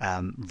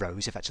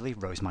rows, effectively,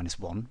 rows minus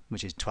 1,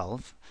 which is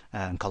 12,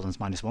 and columns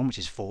minus 1, which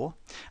is 4.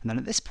 And then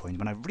at this point,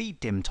 when I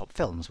redim top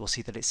films, we'll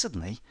see that it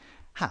suddenly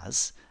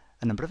has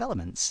a number of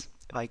elements.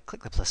 If I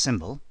click the plus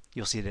symbol,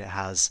 you'll see that it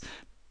has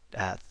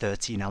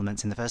 13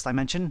 elements in the first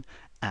dimension,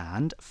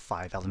 and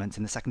 5 elements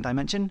in the second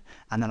dimension,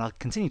 and then I'll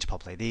continue to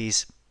populate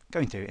these,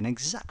 going through in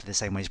exactly the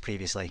same way as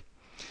previously.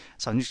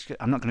 So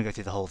I'm not going to go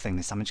through the whole thing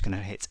this time. I'm just going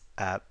to hit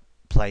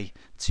play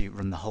to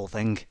run the whole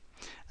thing,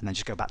 and then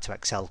just go back to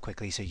Excel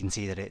quickly so you can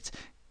see that it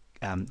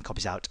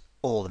copies out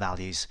all the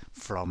values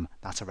from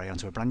that array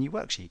onto a brand new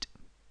worksheet.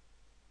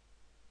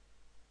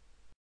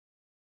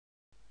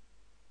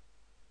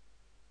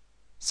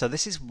 So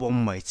this is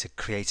one way to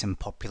create and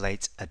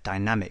populate a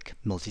dynamic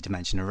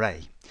multi-dimension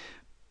array.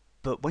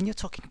 But when you're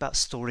talking about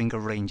storing a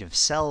range of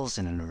cells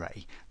in an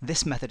array,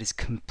 this method is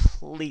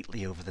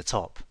completely over the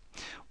top.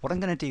 What I'm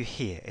going to do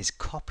here is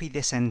copy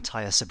this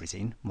entire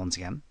subroutine, once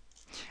again,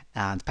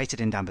 and paste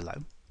it in down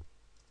below.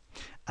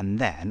 And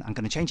then I'm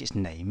going to change its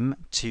name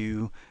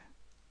to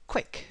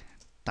Quick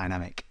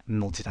Dynamic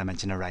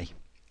Multi-Dimension Array.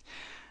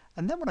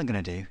 And then what I'm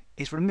going to do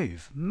is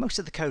remove most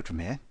of the code from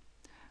here,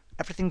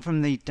 everything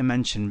from the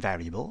dimension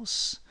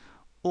variables,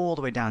 all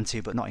the way down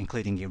to, but not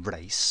including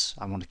erase.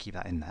 I want to keep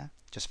that in there,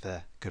 just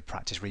for good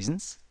practice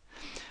reasons.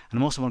 And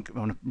I also want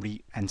to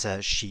re-enter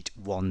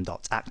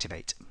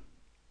sheet1.activate.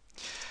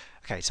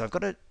 Okay, so I've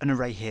got an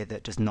array here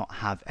that does not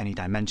have any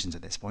dimensions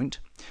at this point.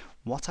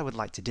 What I would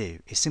like to do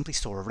is simply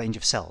store a range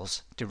of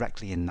cells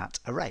directly in that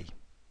array.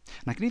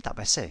 And I can do that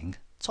by saying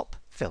top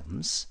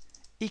films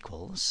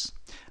equals,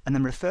 and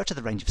then refer to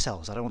the range of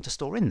cells that I want to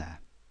store in there.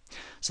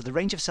 So the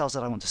range of cells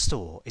that I want to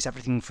store is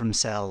everything from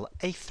cell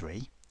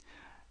A3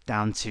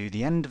 down to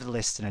the end of the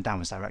list in a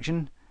downwards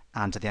direction,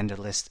 and to the end of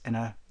the list in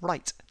a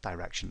right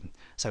direction.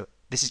 So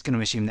this is going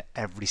to assume that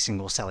every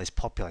single cell is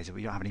populated.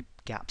 We don't have any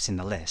gaps in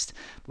the list,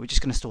 but we're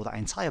just going to store that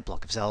entire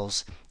block of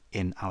cells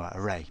in our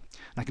array.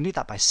 And I can do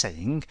that by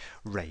saying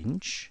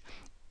range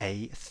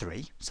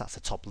A3, so that's the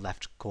top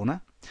left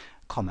corner,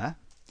 comma,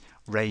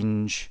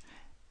 range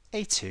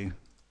A2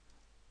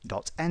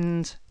 dot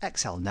end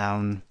XL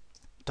down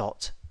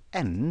dot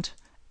end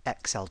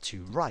XL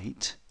to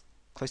right,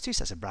 close 2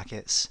 sets of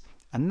brackets,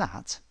 and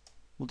that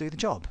will do the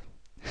job.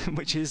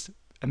 Which is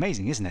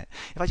amazing, isn't it?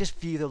 If I just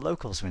view the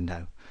locals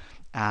window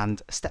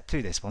and step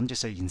through this one,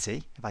 just so you can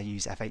see, if I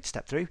use F8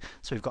 step through,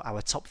 so we've got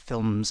our top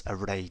films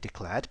array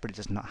declared, but it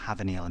does not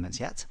have any elements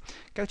yet.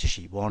 Go to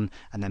sheet 1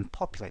 and then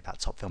populate that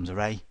top films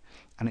array,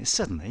 and it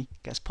suddenly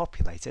gets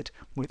populated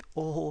with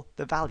all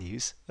the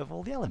values of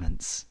all the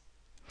elements,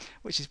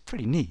 which is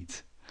pretty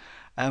neat.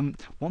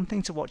 One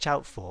thing to watch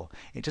out for,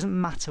 it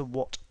doesn't matter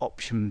what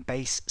option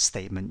base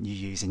statement you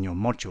use in your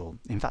module.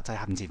 In fact, I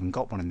haven't even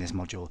got one in this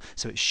module,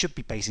 so it should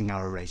be basing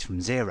our arrays from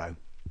 0.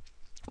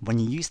 When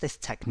you use this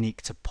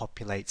technique to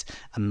populate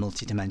a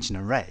multi-dimension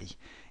array,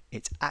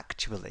 it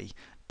actually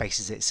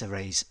bases its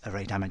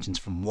array dimensions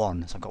from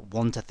 1. So I've got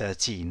 1 to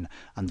 13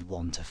 and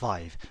 1 to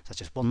 5. So that's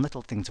just one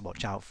little thing to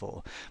watch out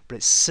for. But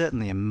it's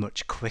certainly a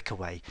much quicker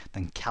way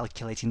than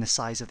calculating the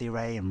size of the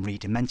array and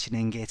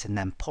redimensioning it and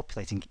then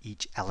populating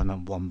each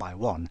element one by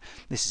one.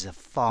 This is a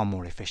far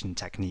more efficient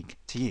technique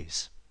to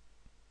use.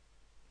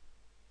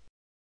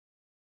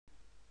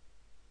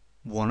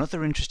 One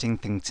other interesting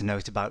thing to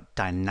note about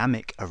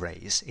dynamic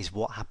arrays is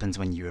what happens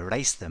when you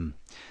erase them.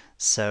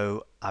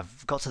 So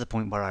I've got to the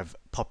point where I've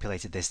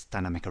populated this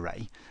dynamic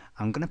array.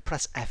 I'm going to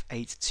press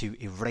F8 to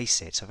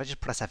erase it. So if I just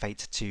press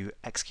F8 to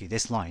execute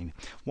this line,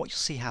 what you'll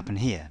see happen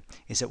here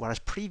is that whereas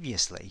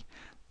previously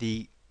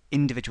the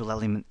individual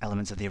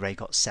elements of the array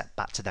got set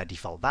back to their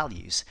default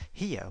values,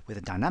 here with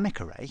a dynamic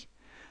array,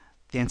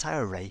 the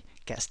entire array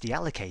gets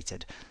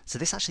deallocated. So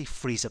this actually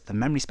frees up the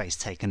memory space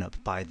taken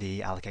up by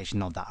the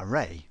allocation of that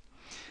array.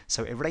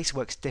 So erase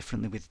works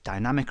differently with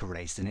dynamic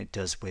arrays than it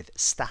does with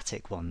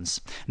static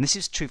ones. And this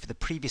is true for the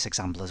previous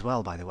example as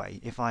well, by the way.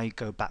 If I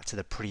go back to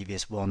the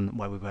previous one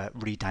where we were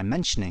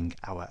redimensioning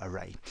our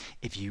array,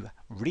 if you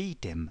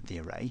redim the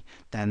array,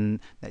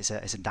 then it's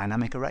a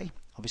dynamic array,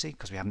 obviously,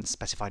 because we haven't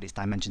specified its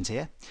dimensions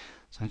here.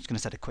 So I'm just going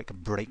to set a quick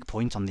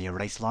breakpoint on the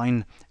erase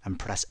line and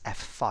press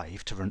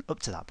F5 to run up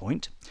to that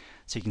point,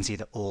 so you can see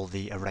that all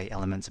the array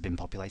elements have been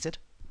populated.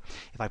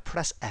 If I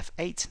press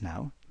F8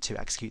 now to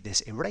execute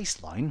this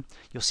erase line,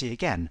 you'll see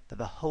again that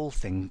the whole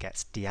thing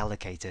gets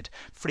deallocated,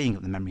 freeing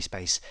up the memory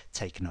space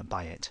taken up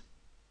by it.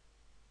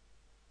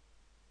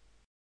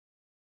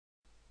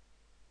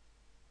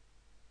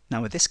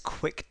 Now with this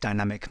quick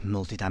dynamic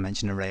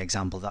multi-dimension array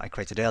example that I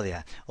created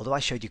earlier, although I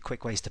showed you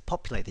quick ways to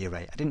populate the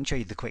array, I didn't show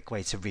you the quick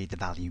way to read the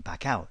value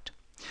back out.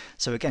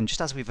 So again,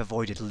 just as we've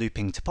avoided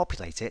looping to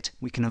populate it,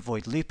 we can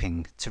avoid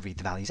looping to read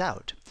the values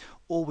out.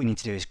 All we need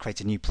to do is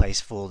create a new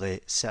place for the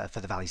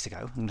values to go.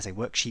 I'm going to say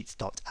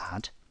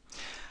worksheets.add,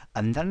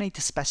 and then I need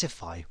to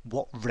specify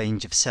what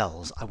range of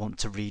cells I want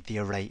to read the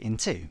array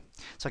into.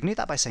 So I can do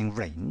that by saying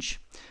range,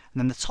 and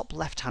then the top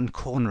left-hand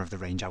corner of the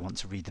range I want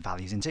to read the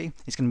values into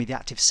is going to be the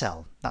active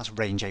cell. That's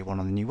range A1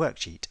 on the new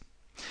worksheet.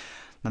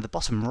 Now the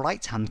bottom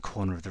right-hand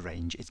corner of the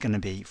range is going to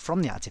be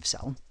from the active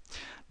cell,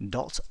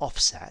 dot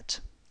offset,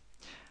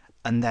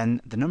 and then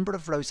the number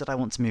of rows that I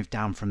want to move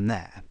down from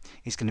there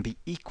is going to be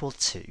equal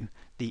to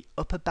the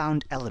upper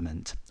bound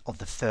element of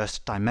the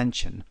first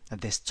dimension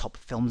of this top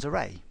films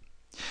array.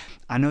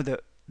 I know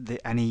that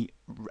any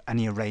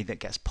array that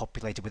gets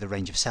populated with a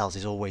range of cells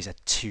is always a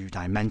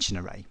two-dimension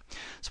array.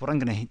 So what I'm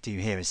going to do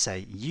here is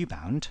say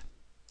ubound,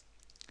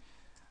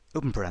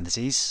 open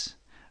parentheses,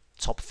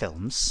 top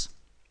films,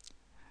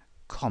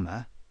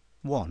 comma,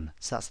 1.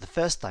 So that's the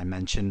first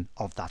dimension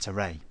of that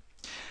array.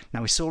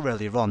 Now we saw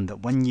earlier on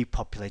that when you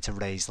populate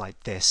arrays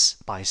like this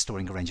by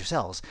storing a range of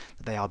cells,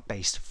 that they are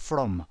based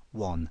from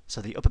 1.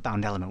 So the upper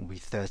bound element will be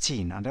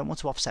 13. I don't want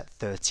to offset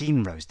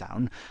 13 rows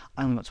down,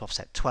 I only want to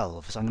offset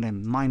 12. So I'm going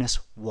to minus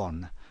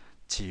 1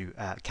 to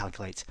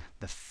calculate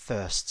the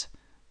first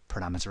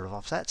parameter of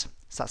offset.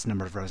 So that's the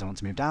number of rows I want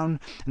to move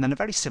down. And then a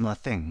very similar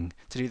thing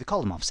to do the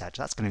column offset.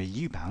 That's going to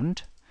be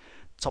ubound,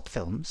 top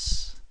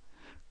films,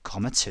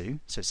 comma 2,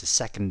 so it's the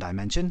second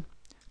dimension,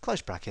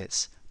 close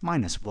brackets,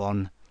 minus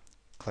 1,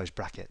 close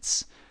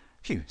brackets.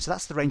 Phew, so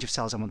that's the range of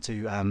cells I want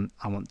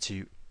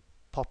to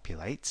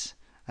populate.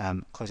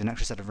 Close an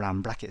extra set of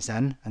round brackets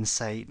then, and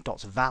say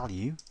dot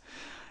value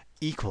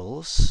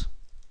equals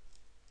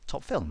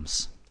top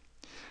films.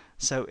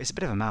 So it's a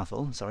bit of a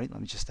mouthful. Sorry,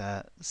 let me just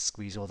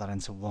squeeze all that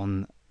into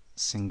one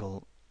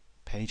single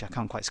page. I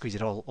can't quite squeeze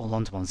it all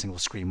onto one single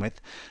screen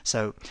width.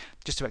 So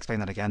just to explain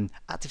that again,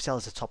 active cell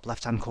is the top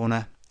left-hand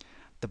corner.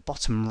 The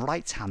bottom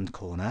right-hand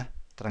corner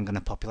that I'm going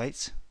to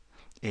populate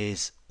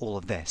is all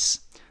of this.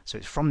 So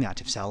it's from the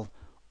active cell,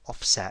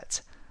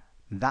 offset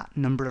that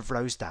number of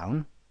rows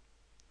down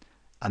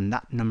and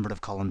that number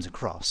of columns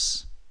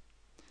across,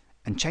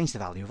 and change the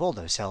value of all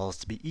those cells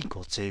to be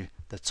equal to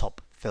the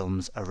top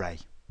films array.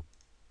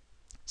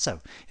 So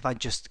if I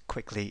just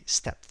quickly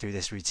step through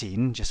this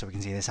routine just so we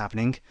can see this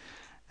happening,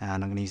 and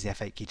I'm going to use the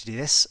F8 key to do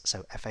this.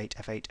 So F8,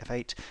 F8,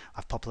 F8,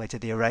 I've populated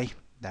the array,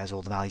 there's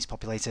all the values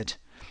populated.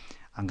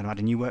 I'm going to add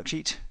a new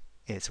worksheet,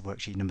 it's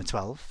worksheet number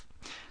 12.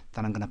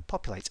 Then I'm going to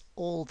populate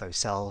all those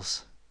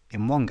cells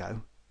in one go,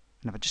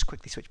 and if I just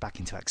quickly switch back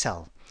into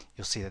Excel,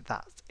 you'll see that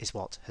that is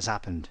what has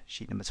happened.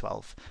 Sheet number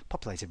 12,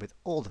 populated with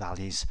all the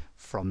values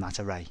from that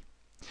array.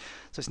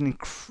 So it's an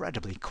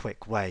incredibly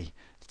quick way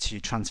to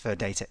transfer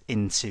data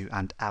into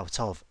and out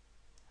of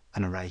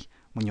an array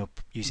when you're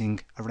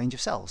using a range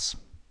of cells.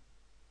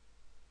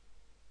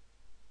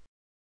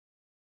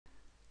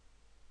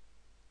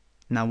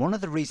 Now, one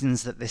of the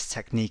reasons that this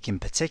technique in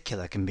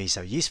particular can be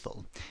so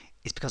useful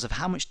is because of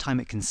how much time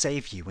it can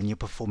save you when you're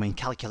performing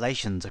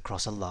calculations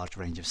across a large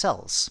range of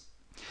cells.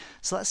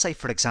 So let's say,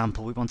 for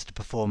example, we wanted to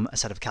perform a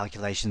set of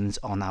calculations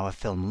on our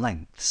film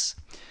lengths.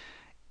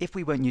 If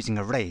we weren't using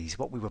arrays,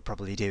 what we would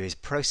probably do is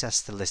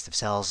process the list of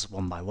cells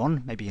one by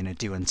one, maybe in a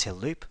do until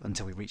loop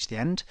until we reach the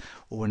end,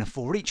 or in a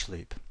for each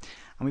loop.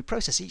 And we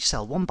process each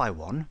cell one by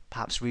one,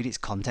 perhaps read its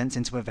contents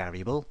into a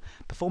variable,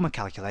 perform a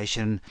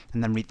calculation,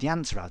 and then read the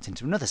answer out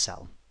into another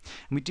cell.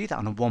 And we do that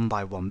on a one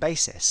by one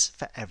basis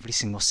for every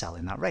single cell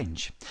in that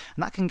range.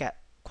 And that can get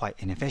quite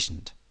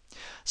inefficient.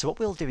 So what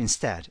we'll do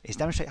instead is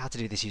demonstrate how to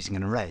do this using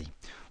an array.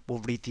 We'll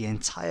read the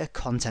entire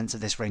contents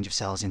of this range of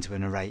cells into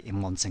an array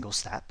in one single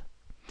step,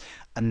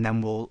 and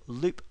then we'll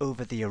loop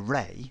over the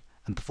array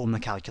and perform the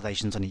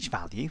calculations on each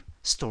value,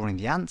 storing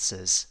the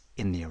answers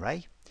in the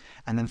array,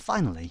 and then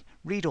finally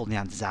read all the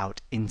answers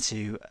out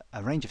into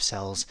a range of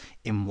cells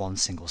in one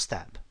single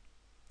step.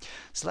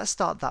 So let's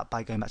start that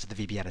by going back to the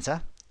VB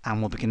editor, and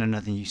we'll begin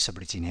another new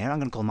subroutine here. I'm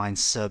going to call mine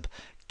sub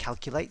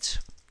calculate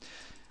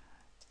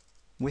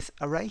with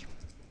array,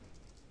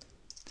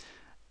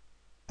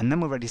 and then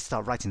we're ready to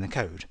start writing the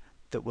code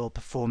that will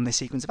perform this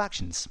sequence of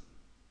actions.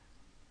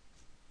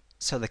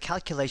 So the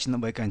calculation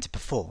that we're going to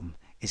perform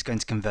is going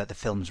to convert the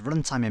film's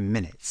runtime in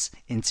minutes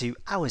into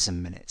hours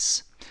and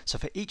minutes. So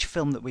for each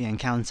film that we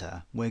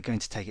encounter, we're going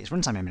to take its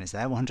runtime in minutes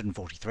there,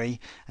 143,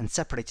 and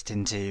separate it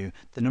into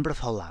the number of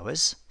whole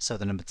hours, so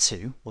the number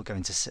 2 will go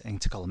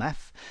into column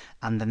F,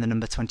 and then the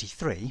number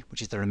 23,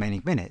 which is the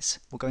remaining minutes,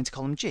 will go into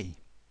column G.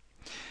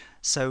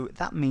 So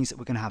that means that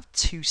we're going to have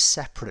two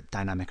separate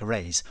dynamic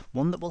arrays,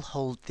 one that will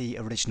hold the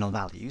original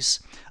values,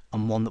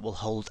 and one that will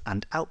hold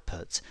and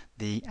output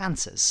the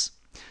answers.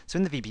 So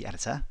in the VB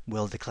editor,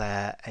 we'll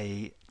declare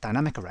a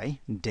dynamic array,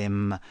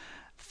 dim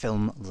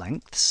film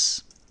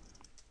lengths,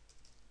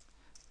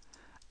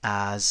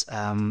 as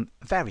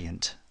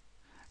variant.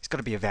 It's got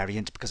to be a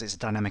variant because it's a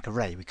dynamic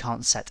array. We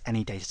can't set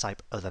any data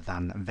type other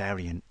than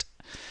variant.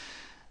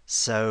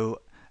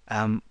 So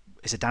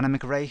it's a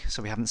dynamic array,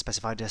 so we haven't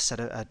specified a set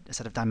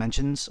of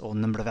dimensions or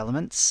number of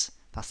elements.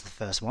 That's the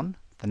first one.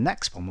 The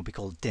next one will be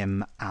called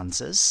dim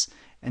answers,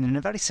 and in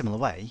a very similar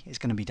way, it's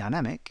going to be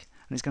dynamic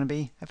and it's going to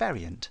be a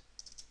variant.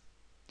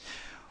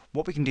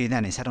 What we can do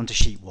then is head on to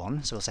sheet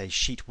 1, so we'll say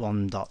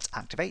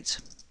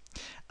sheet1.activate,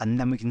 and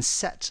then we can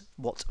set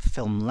what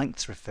film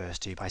lengths refers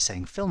to by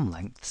saying film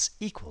lengths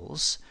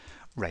equals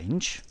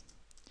range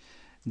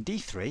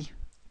d3,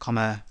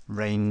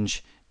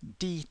 range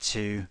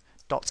d2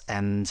 dot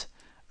end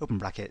open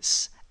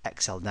brackets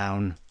XL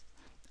down,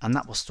 and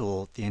that will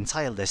store the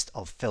entire list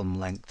of film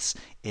lengths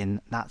in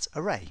that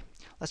array.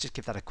 Let's just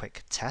give that a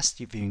quick test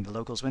viewing the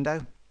locals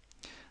window.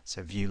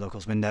 So view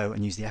locals window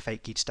and use the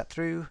F8 key to step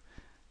through.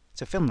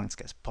 So film lengths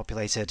gets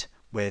populated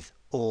with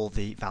all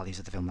the values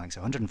of the film length,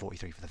 so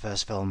 143 for the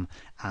first film,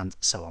 and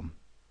so on.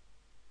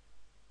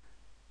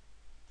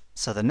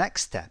 So the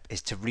next step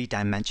is to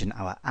redimension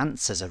our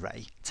answers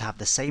array to have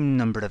the same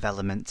number of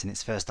elements in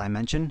its first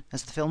dimension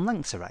as the film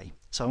lengths array.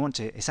 So I want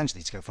to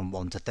essentially to go from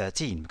 1 to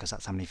 13 because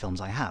that's how many films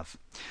I have.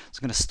 So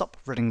I'm going to stop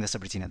running the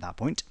subroutine at that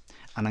point,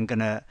 and I'm going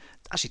to,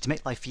 actually to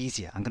make life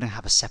easier, I'm going to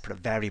have a separate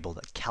variable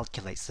that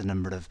calculates the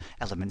number of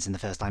elements in the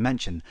first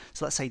dimension.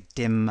 So let's say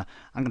I'm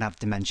going to have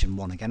dimension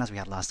 1 again as we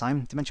had last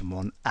time, dimension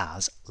 1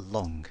 as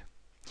long.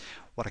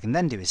 What I can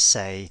then do is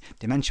say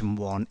dimension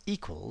 1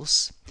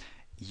 equals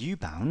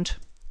ubound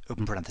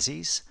open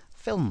parentheses,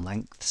 film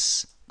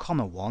lengths,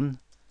 1,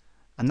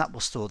 and that will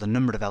store the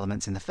number of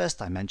elements in the first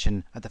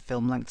dimension of the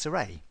film lengths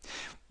array.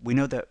 We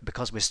know that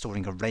because we're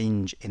storing a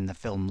range in the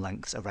film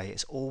lengths array,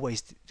 it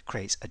always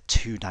creates a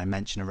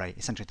two-dimension array,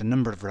 essentially the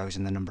number of rows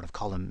and the number of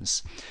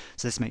columns.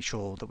 So this makes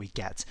sure that we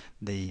get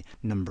the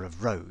number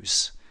of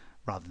rows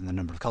rather than the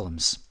number of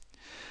columns.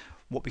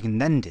 What we can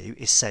then do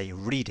is say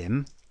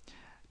redim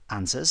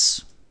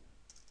answers,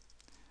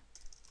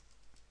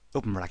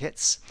 open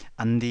brackets,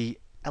 and the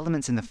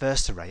elements in the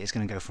first array is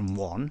going to go from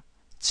 1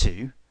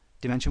 to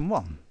dimension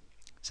 1.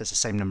 So it's the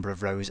same number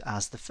of rows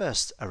as the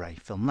first array,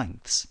 film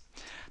lengths.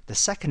 The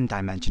second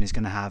dimension is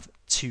going to have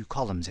 2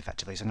 columns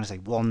effectively, so I'm going to say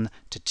 1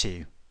 to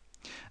 2.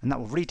 And that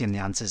will redim the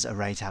answers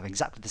array to have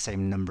exactly the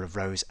same number of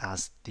rows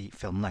as the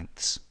film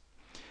lengths.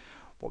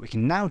 What we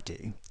can now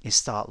do is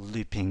start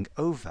looping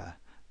over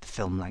the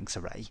film lengths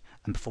array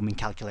and performing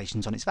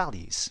calculations on its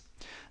values.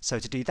 So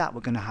to do that,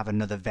 we're going to have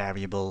another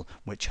variable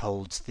which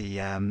holds the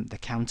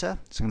counter.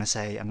 So I'm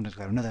going to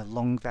declare another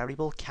long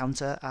variable,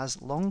 counter as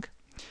long,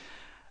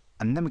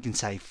 and then we can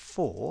say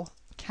for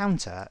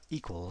counter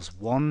equals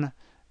 1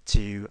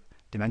 to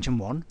dimension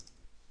 1.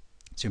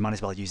 So we might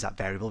as well use that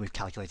variable. We've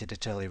calculated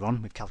it earlier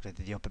on. We've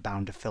calculated the upper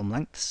bound of film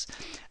lengths,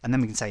 and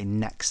then we can say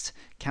next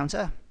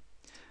counter,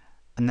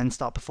 and then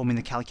start performing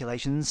the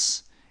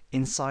calculations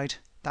inside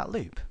that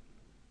loop.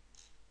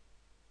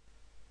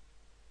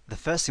 The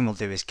first thing we'll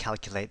do is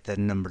calculate the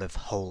number of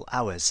whole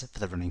hours for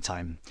the running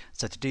time.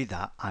 So to do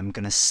that, I'm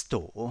going to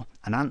store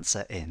an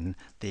answer in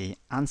the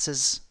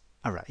answers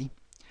array,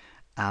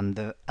 and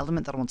the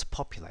element that I want to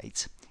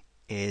populate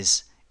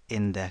is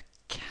in the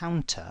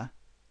counter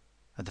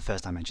of the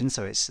first dimension.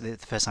 So it's the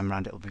first time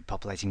around it will be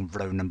populating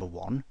row number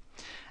 1,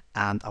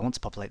 and I want to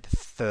populate the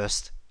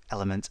first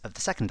element of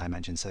the second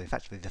dimension, so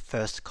effectively the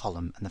first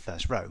column and the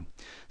first row.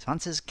 So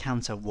answers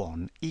counter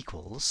 1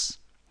 equals,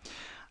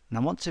 and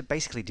I want to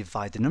basically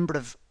divide the number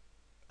of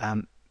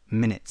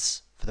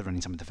minutes for the running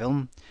time of the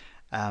film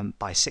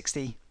by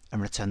 60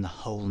 and return the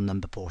whole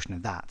number portion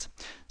of that.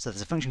 So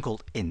there's a function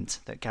called int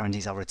that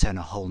guarantees I'll return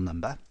a whole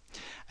number,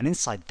 and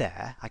inside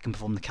there I can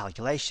perform the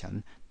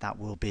calculation that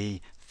will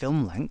be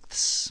film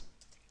lengths,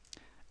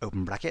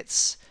 open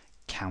brackets,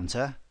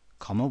 counter,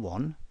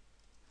 1,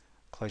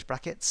 close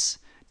brackets,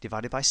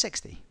 divided by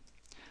 60.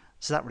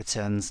 So that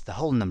returns the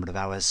whole number of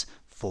hours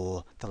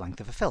for the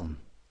length of a film.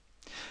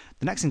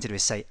 The next thing to do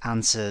is say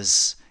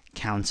answers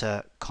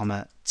counter,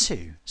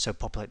 2. So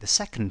populate the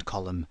second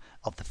column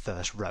of the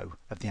first row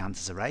of the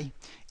answers array,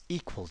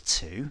 equal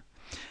to,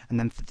 and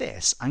then for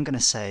this I'm going to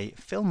say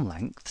film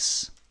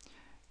lengths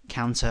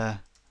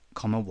counter,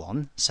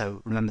 1.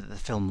 So remember that the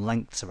film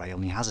lengths array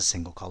only has a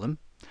single column,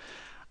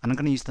 and I'm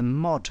going to use the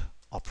mod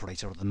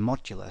operator, or the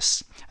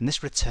modulus, and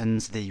this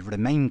returns the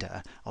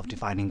remainder of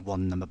dividing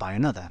one number by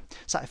another.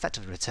 So that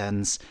effectively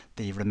returns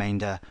the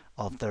remainder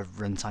of the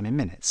runtime in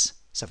minutes.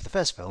 So for the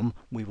first film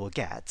we will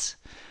get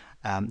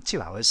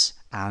 2 hours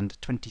and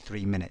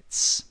 23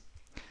 minutes.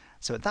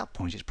 So at that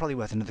point, it's probably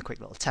worth another quick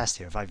little test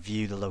here. If I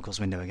view the locals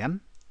window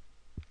again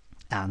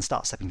and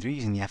start stepping through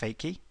using the F8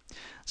 key,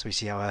 so we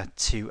see our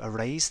two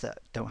arrays that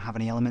don't have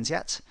any elements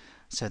yet.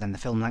 So then the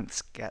film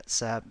length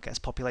gets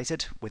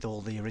populated with all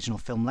the original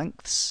film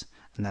lengths,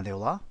 and there they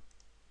all are.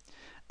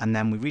 And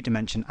then we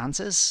redimension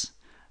answers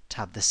to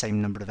have the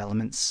same number of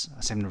elements,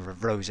 same number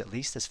of rows at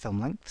least, as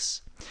film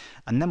lengths.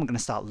 And then we're going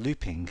to start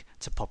looping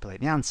to populate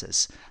the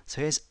answers.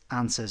 So here's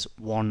answers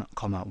 1,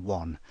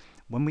 1.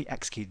 When we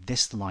execute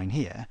this line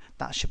here,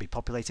 that should be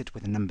populated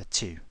with a number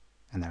 2.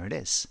 And there it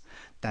is.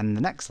 Then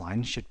the next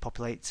line should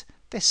populate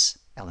this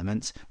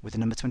element with the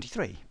number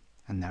 23.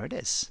 And there it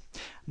is.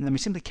 And then we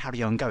simply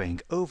carry on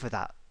going over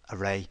that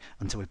array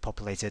until we've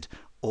populated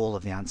all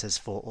of the answers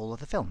for all of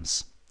the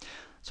films.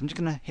 So I'm just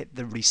going to hit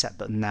the reset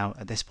button now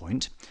at this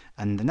point,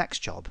 and the next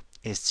job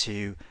is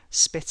to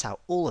spit out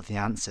all of the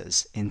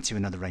answers into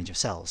another range of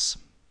cells.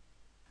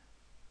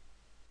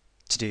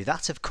 To do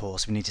that, of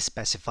course, we need to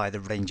specify the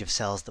range of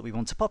cells that we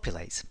want to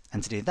populate,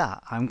 and to do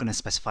that I'm going to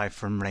specify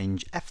from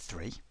range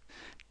F3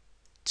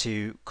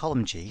 to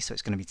column G, so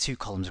it's going to be 2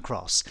 columns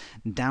across,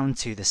 down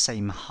to the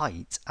same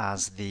height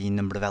as the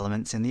number of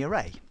elements in the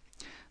array.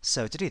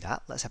 So to do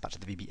that, let's head back to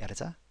the VB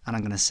editor, and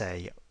I'm going to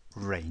say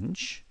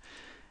range.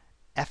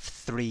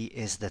 F3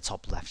 is the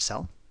top left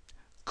cell,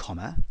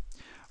 comma,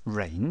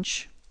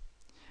 range,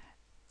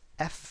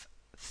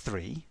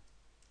 F3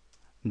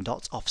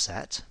 dot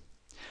offset.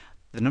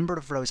 The number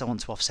of rows I want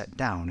to offset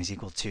down is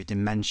equal to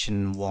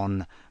dimension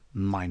 1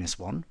 minus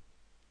 1,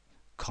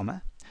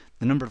 comma.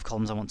 The number of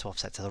columns I want to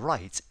offset to the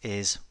right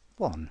is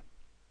 1.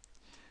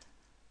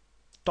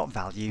 Dot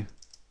value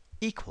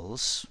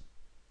equals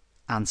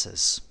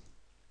answers.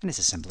 And it's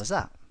as simple as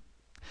that.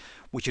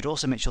 We should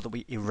also make sure that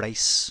we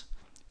erase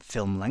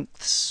film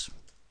lengths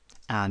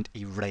and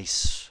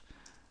erase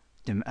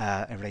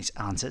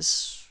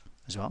answers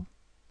as well.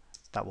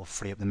 That will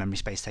free up the memory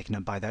space taken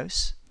up by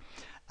those.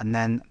 And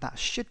then that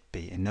should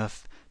be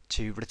enough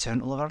to return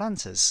all of our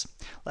answers.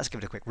 Let's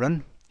give it a quick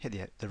run.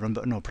 Hit the run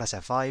button or press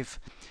F5.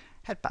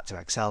 Head back to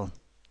Excel,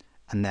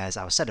 and there's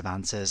our set of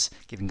answers,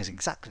 giving us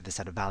exactly the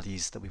set of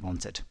values that we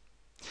wanted.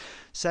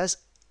 So there's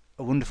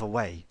a wonderful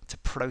way to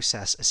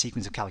process a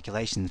sequence of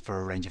calculations for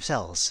a range of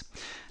cells.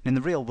 And in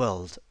the real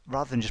world,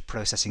 rather than just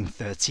processing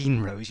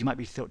 13 rows, you might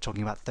be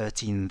talking about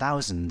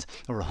 13,000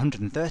 or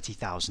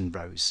 130,000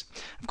 rows.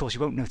 Of course, you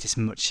won't notice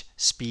much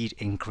speed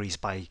increase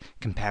by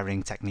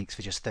comparing techniques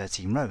for just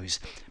 13 rows,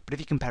 but if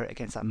you compare it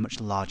against that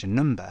much larger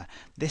number,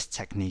 this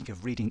technique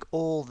of reading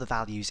all the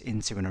values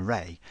into an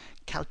array,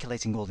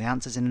 calculating all the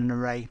answers in an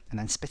array, and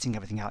then spitting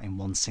everything out in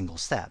one single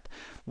step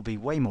will be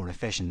way more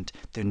efficient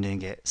than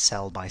doing it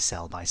cell by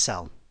cell by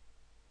cell.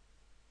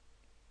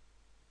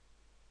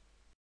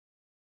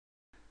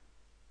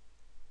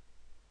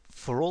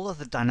 For all of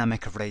the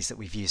dynamic arrays that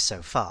we've used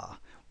so far,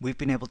 we've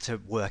been able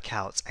to work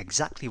out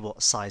exactly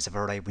what size of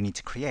array we need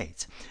to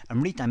create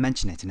and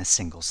redimension it in a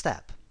single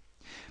step.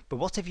 But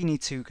what if you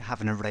need to have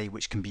an array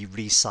which can be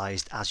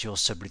resized as your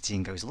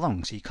subroutine goes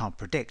along, so you can't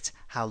predict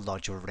how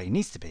large your array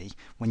needs to be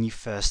when you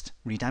first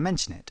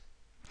redimension it?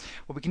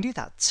 Well, we can do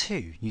that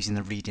too using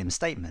the redim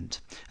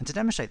statement, and to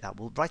demonstrate that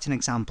we'll write an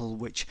example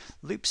which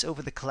loops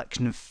over the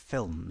collection of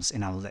films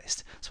in our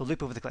list. So we'll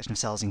loop over the collection of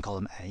cells in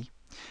column A,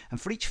 and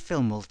for each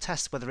film we'll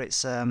test whether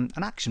it's an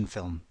action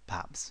film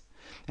perhaps.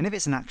 And if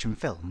it's an action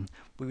film,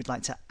 we would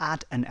like to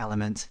add an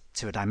element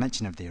to a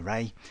dimension of the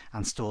array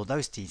and store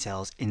those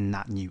details in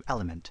that new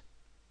element.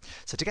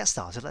 So to get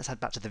started, let's head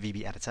back to the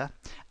VB editor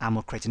and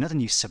we'll create another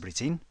new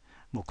subroutine.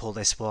 We'll call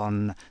this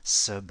one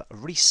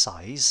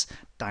subResize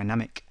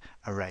Dynamic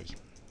Array.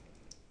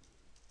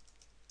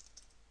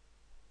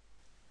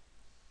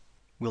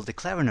 We'll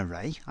declare an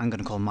array. I'm going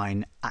to call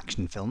mine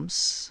Action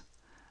Films,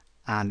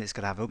 and it's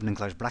going to have open and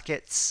close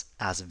brackets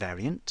as a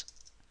variant.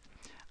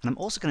 And I'm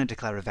also going to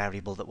declare a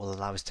variable that will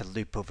allow us to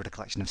loop over the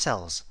collection of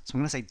cells. So I'm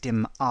going to say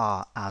dim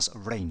r as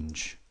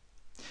range.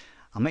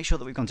 I'll make sure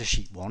that we've gone to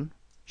sheet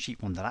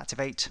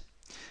 1.activate,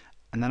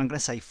 and then I'm going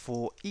to say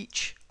for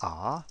each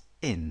r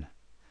in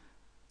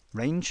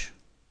range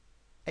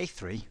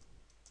a3,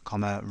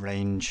 comma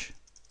range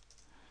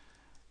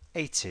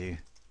a2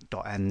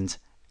 dot end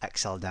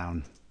xl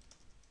down.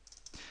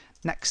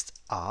 Next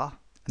r,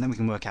 and then we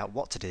can work out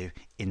what to do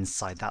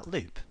inside that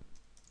loop.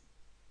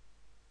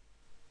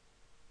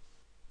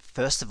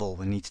 First of all,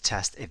 we need to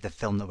test if the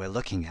film that we're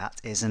looking at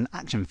is an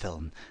action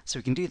film. So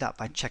we can do that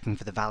by checking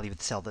for the value of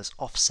the cell that's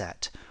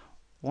offset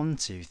 1,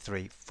 2,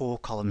 3, 4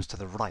 columns to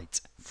the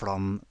right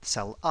from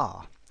cell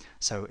R.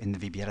 So in the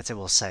VB editor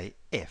we'll say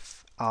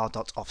if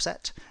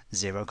r.offset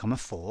 0,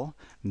 4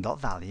 dot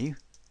value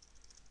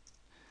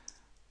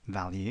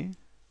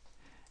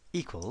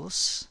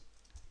equals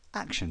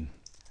action,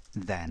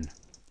 then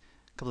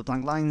a couple of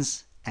blank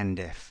lines, end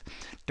if.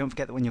 Don't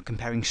forget that when you're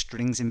comparing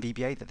strings in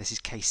VBA that this is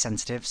case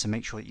sensitive, so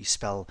make sure that you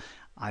spell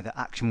either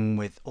action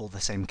with all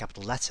the same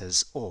capital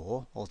letters,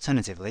 or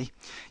alternatively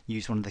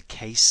use one of the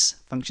case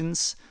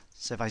functions.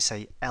 So if I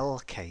say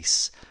L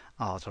case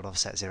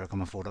r.offset 0,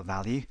 4 dot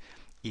value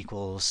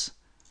equals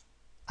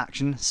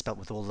action spelt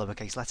with all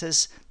lowercase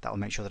letters. That will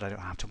make sure that I don't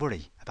have to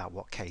worry about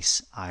what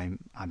case I'm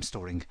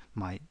storing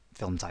my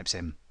film types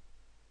in.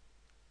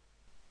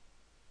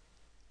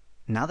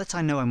 Now that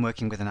I know I'm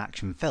working with an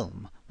action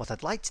film, what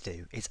I'd like to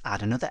do is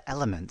add another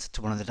element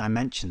to one of the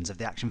dimensions of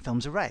the action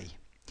film's array.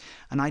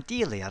 And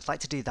ideally I'd like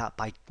to do that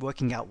by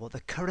working out what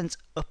the current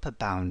upper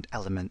bound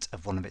element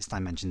of one of its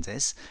dimensions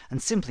is,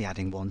 and simply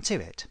adding one to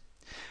it.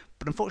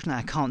 But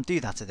unfortunately I can't do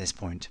that at this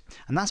point,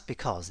 and that's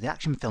because the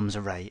action film's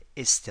array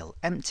is still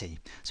empty,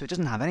 so it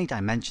doesn't have any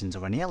dimensions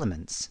or any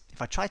elements.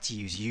 If I tried to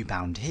use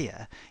ubound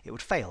here, it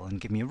would fail and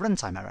give me a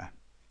runtime error.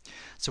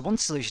 So one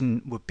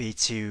solution would be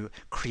to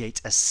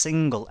create a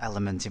single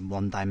element in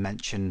one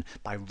dimension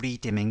by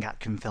redimming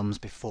action films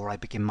before I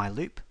begin my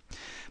loop.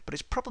 But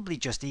it's probably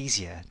just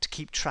easier to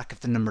keep track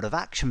of the number of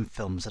action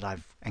films that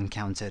I've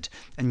encountered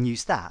and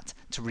use that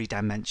to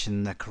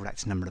redimension the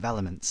correct number of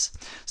elements.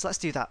 So let's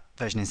do that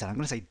version instead. I'm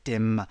going to say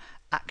dim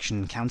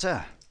action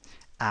counter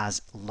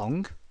as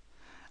long,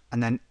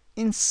 and then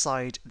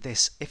inside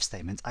this if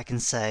statement I can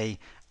say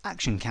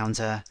action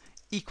counter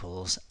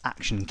equals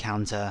action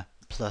counter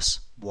plus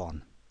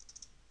 1.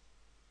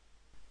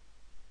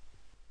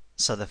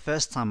 So the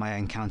first time I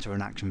encounter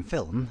an action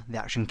film, the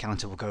action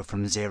counter will go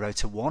from 0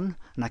 to 1,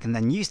 and I can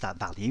then use that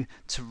value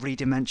to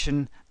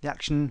redimension the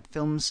action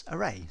films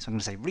array. So I'm going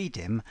to say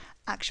redim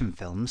action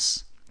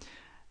films,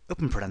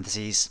 open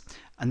parentheses,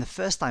 and the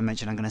first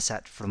dimension I'm going to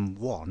set from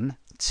 1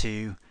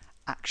 to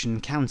action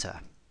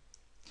counter.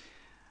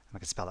 If I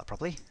can spell that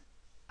properly,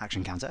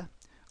 action counter,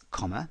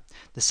 comma.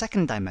 The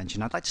second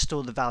dimension, I'd like to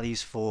store the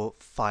values for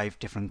 5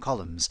 different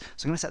columns.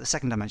 So I'm going to set the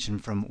second dimension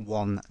from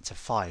 1 to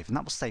 5, and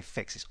that will stay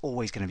fixed. It's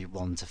always going to be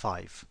 1 to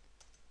 5.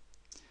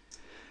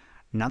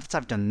 Now that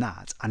I've done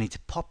that, I need to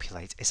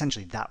populate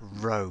essentially that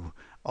row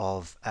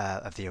of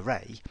the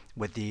array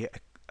with the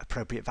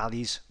appropriate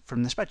values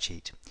from the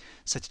spreadsheet.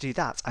 So to do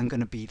that, I'm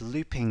going to be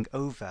looping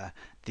over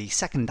the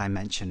second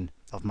dimension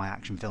of my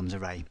action films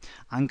array.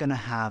 I'm going to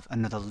have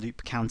another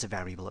loop counter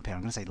variable up here.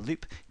 I'm going to say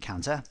loop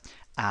counter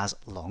as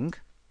long,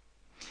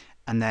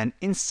 and then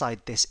inside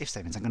this if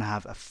statement I'm going to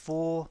have a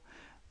for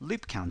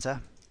loop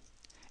counter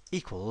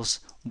equals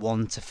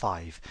 1 to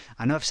 5.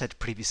 I know I've said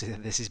previously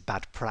that this is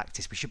bad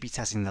practice. We should be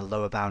testing the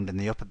lower bound and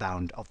the upper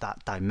bound of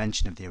that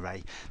dimension of the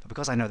array, but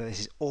because I know that this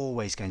is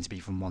always going to be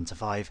from 1 to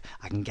 5,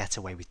 I can get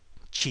away with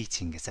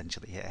cheating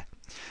essentially here.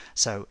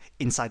 So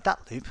inside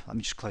that loop, let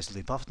me just close the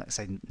loop off. Let's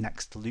say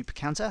next loop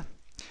counter.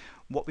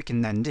 What we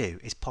can then do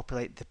is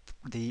populate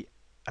the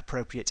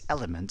appropriate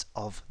element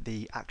of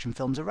the action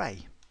films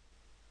array.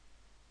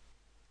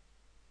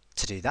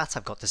 To do that,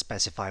 I've got to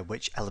specify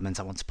which element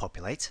I want to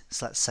populate.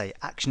 So let's say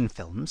action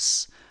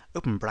films,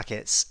 open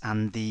brackets,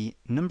 and the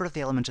number of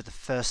the element of the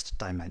first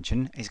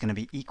dimension is going to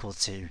be equal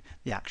to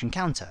the action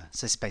counter.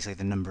 So this is basically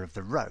the number of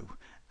the row,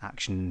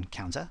 action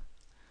counter.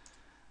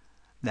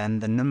 Then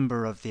the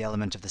number of the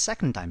element of the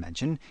second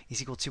dimension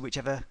is equal to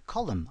whichever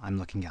column I'm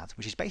looking at,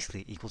 which is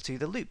basically equal to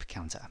the loop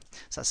counter.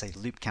 So let's say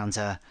loop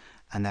counter,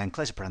 and then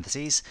close the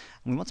parentheses,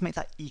 and we want to make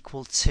that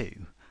equal to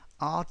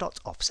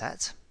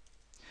r.offset,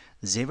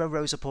 0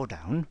 rows up or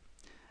down,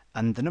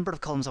 and the number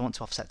of columns I want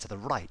to offset to the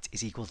right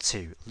is equal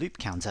to loop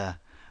counter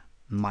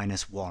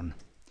minus 1.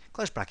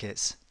 Close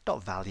brackets,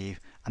 dot value,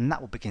 and that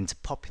will begin to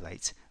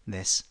populate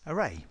this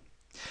array.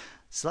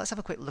 So let's have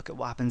a quick look at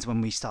what happens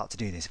when we start to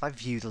do this. If I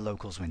view the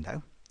locals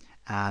window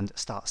and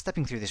start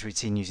stepping through this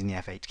routine using the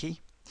F8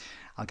 key,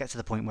 I'll get to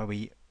the point where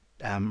we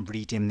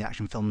redim the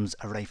action films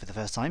array for the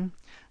first time.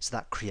 So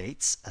that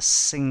creates a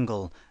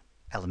single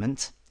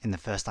element in the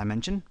first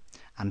dimension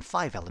and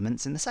 5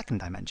 elements in the second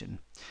dimension.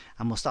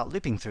 And we'll start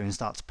looping through and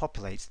start to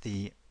populate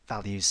the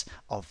values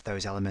of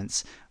those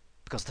elements,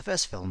 because the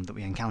first film that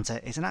we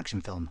encounter is an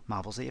action film,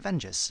 Marvel's The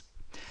Avengers.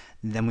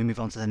 Then we move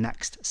on to the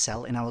next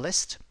cell in our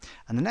list,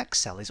 and the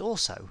next cell is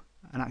also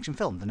an action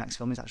film. The next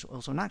film is actually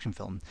also an action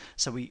film.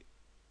 So we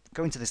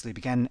go into this loop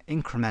again,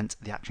 increment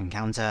the action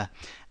counter,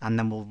 and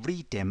then we'll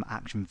redim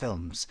action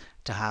films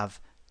to have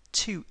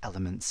 2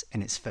 elements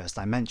in its first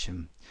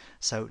dimension.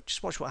 So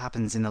just watch what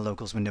happens in the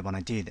locals window when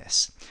I do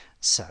this.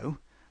 So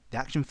the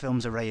action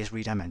films array is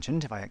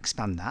redimensioned. If I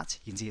expand that,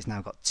 you can see it's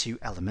now got 2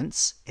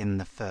 elements in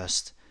the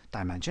first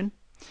dimension.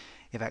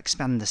 If I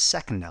expand the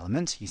second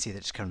element, you see that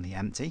it's currently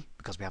empty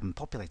because we haven't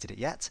populated it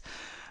yet,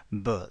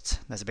 but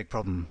there's a big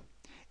problem.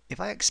 If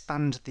I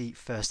expand the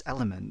first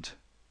element,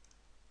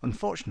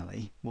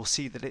 unfortunately, we'll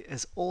see that it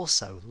has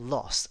also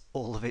lost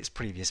all of its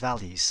previous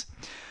values.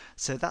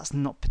 So that's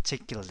not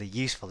particularly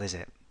useful, is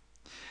it?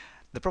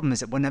 The problem is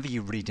that whenever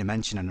you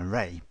redimension an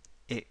array,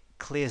 it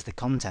clears the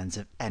content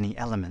of any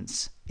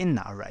elements in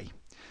that array.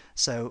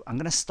 So I'm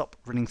going to stop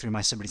running through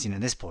my subroutine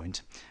at this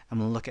point, and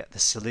we'll look at the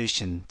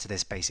solution to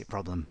this basic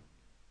problem.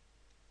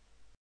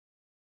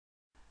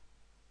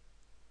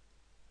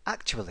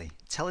 Actually,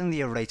 telling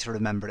the array to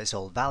remember its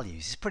old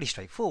values is pretty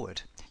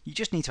straightforward. You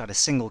just need to add a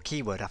single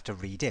keyword after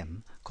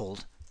redim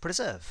called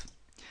preserve,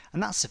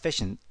 and that's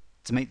sufficient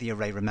to make the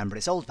array remember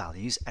its old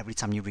values every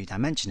time you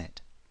redimension it.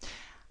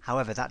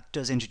 However, that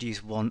does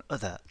introduce one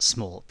other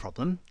small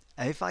problem,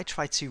 If I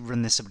try to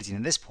run this subroutine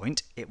at this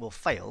point, it will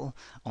fail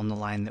on the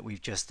line that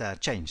we've just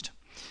changed.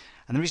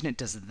 And the reason it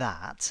does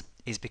that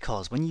is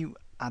because when you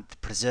add the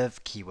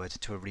preserve keyword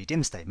to a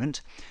redim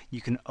statement,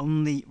 you can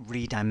only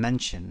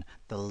redimension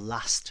the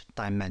last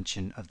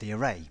dimension of the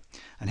array.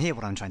 And here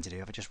what I'm trying to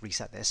do, if I just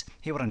reset this,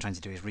 here what I'm trying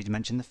to do is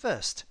redimension the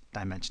first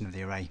dimension of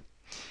the array.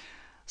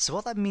 So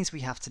what that means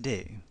we have to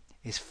do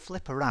is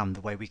flip around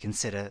the way we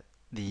consider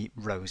the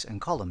rows and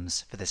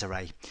columns for this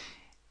array.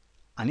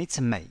 I need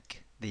to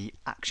make the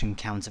action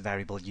counter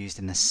variable used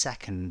in the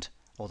second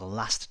or the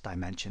last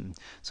dimension.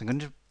 So I'm going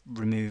to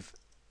remove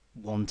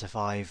 1 to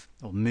 5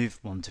 or move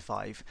 1 to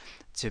 5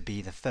 to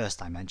be the first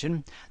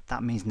dimension.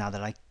 That means now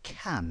that I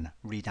can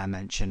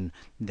redimension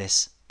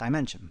this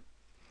dimension.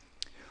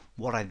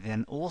 What I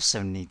then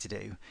also need to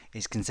do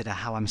is consider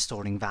how I'm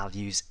storing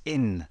values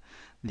in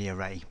the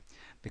array,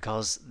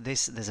 because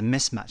there's a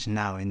mismatch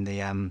now in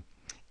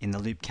the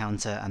loop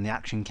counter and the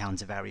action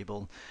counter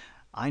variable.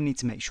 I need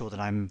to make sure that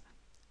I'm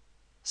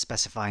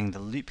specifying the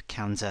loop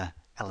counter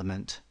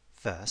element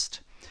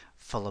first,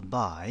 followed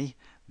by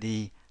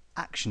the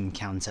action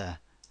counter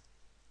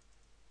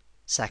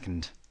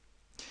second.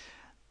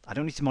 I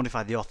don't need to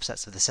modify the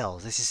offsets of the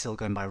cells, this is still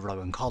going by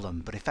row and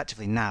column, but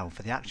effectively now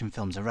for the action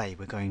films array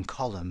we're going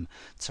column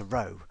to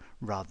row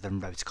rather than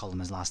row to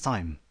column as last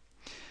time.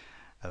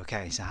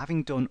 Okay, so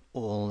having done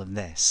all of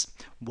this,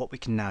 what we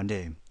can now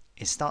do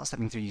is start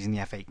stepping through using the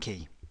F8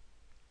 key.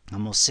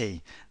 And we'll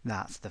see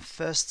that the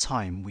first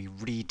time we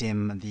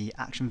redim the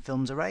action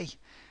films array,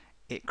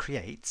 it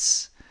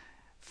creates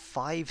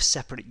 5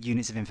 separate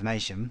units of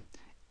information,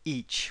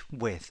 each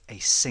with a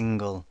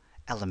single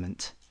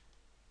element.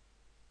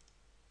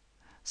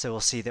 So we'll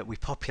see that we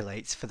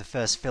populate, for the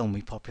first film,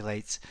 we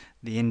populate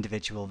the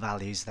individual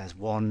values. There's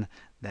 1,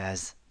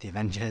 there's the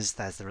Avengers,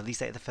 there's the release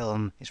date of the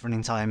film, its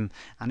running time,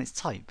 and its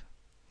type.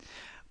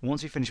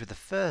 Once we finish with the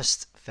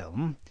first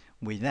film,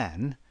 we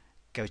then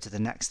go to the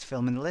next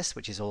film in the list,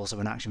 which is also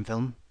an action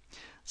film.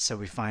 So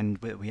we find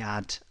that we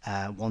add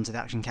 1 to the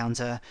action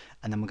counter,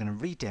 and then we're going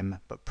to redim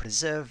but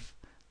preserve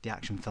the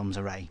action films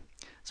array.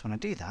 So when I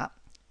do that,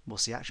 we'll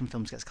see action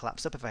films gets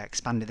collapsed up. If I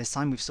expand it this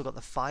time, we've still got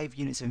the 5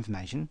 units of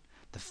information,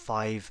 the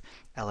 5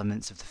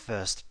 elements of the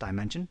first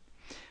dimension.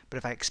 But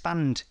if I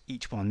expand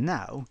each one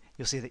now,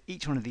 you'll see that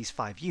each one of these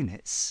 5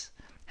 units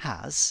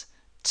has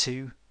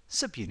 2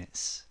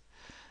 subunits.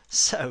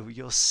 So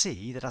you'll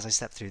see that as I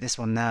step through this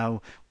one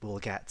now, we'll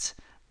get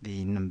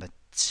the number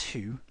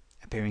 2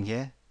 appearing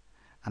here,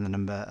 and the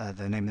name of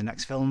the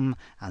next film,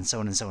 and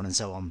so on and so on and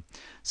so on.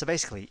 So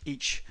basically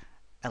each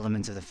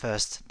element of the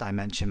first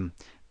dimension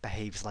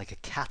behaves like a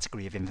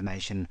category of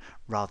information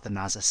rather than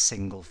as a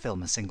single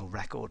film, a single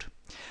record.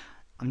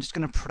 I'm just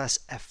going to press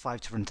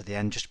F5 to run to the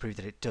end just to prove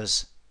that it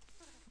does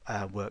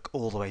work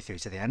all the way through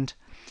to the end.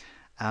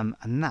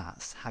 And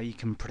that's how you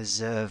can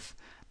preserve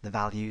the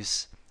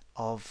values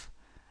of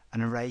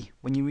an array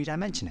when you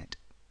redimension it.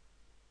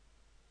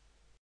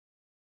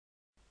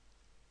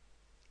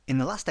 In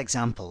the last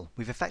example,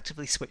 we've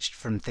effectively switched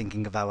from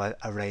thinking of our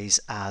arrays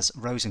as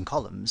rows and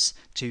columns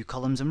to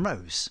columns and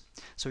rows.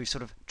 So we've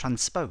sort of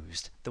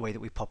transposed the way that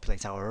we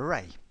populate our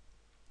array.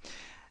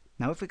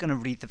 Now if we're going to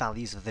read the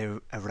values of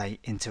the array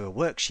into a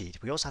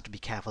worksheet, we also have to be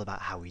careful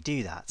about how we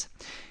do that.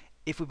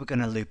 If we were going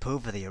to loop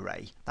over the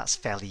array, that's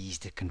fairly easy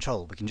to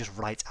control. We can just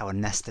write our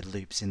nested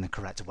loops in the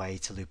correct way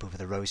to loop over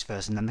the rows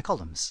first and then the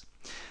columns.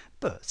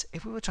 But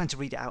if we were trying to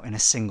read it out in a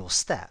single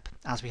step,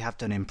 as we have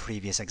done in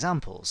previous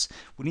examples,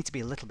 we need to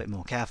be a little bit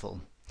more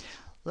careful.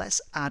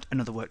 Let's add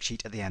another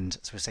worksheet at the end.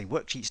 So we'll say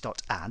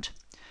worksheets.add,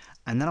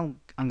 and then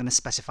I'm going to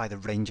specify the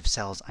range of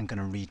cells I'm going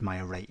to read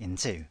my array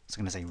into. So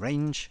I'm going to say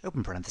range,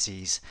 open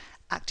parentheses,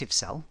 active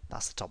cell,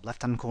 that's the top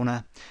left-hand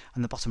corner,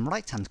 and the bottom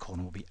right-hand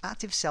corner will be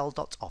active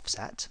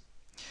cell.offset.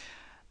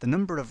 The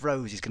number of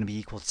rows is going to be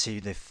equal to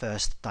the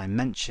first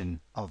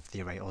dimension of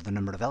the array, or the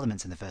number of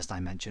elements in the first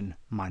dimension,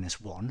 minus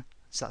 1.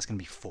 So that's going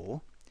to be 4,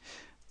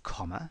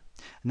 comma,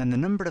 and then the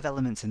number of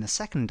elements in the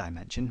second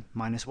dimension,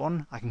 minus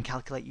 1, I can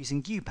calculate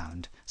using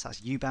ubound. So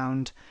that's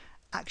ubound,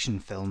 action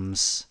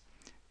films,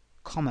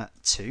 comma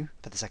 2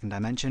 for the second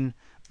dimension,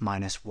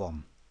 minus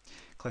 1.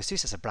 Close two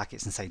sets of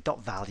brackets and say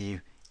dot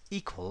value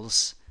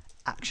equals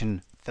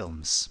action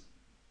films.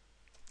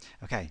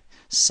 Okay,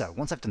 so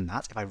once I've done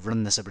that, if I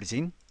run the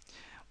subroutine,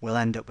 we'll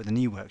end up with a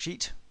new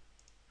worksheet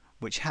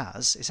which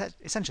has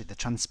essentially the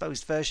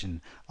transposed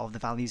version of the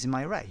values in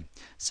my array.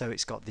 So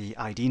it's got the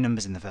ID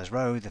numbers in the first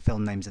row, the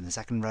film names in the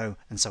second row,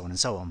 and so on and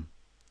so on.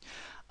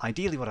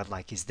 Ideally what I'd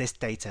like is this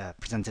data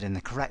presented in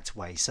the correct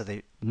way, so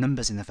the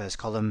numbers in the first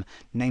column,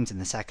 names in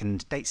the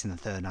second, dates in the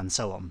third, and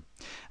so on.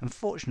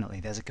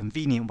 Unfortunately, there's a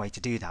convenient way to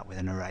do that with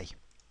an array.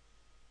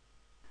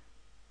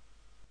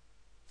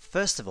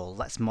 First of all,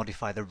 let's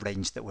modify the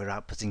range that we're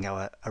outputting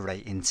our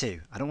array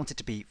into. I don't want it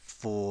to be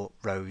 5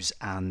 rows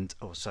and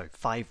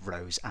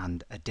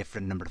a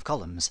different number of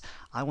columns.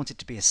 I want it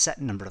to be a set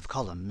number of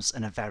columns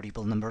and a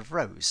variable number of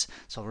rows.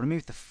 So I'll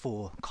remove the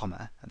 4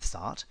 comma at the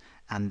start,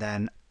 and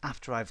then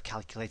after I've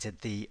calculated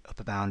the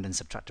upper bound and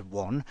subtracted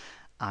 1,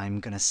 I'm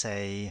going to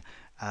say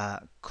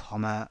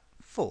comma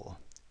 4.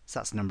 So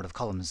that's the number of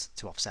columns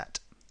to offset.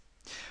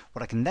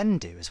 What I can then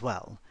do as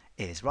well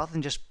is, rather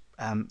than just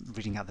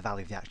reading out the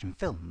value of the action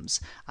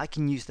films, I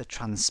can use the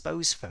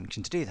transpose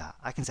function to do that.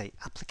 I can say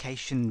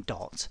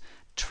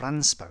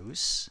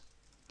application.transpose,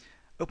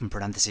 open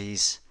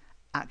parentheses,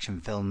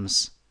 action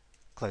films,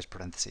 close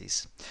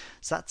parentheses.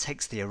 So that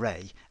takes the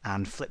array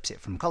and flips it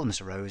from columns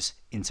to rows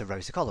into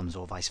rows to columns,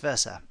 or vice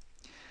versa.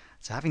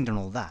 So having done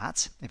all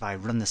that, if I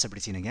run the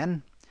subroutine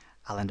again,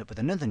 I'll end up with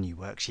another new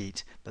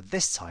worksheet, but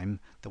this time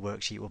the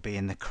worksheet will be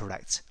in the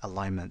correct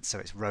alignment, so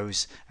it's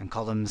rows and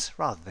columns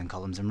rather than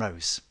columns and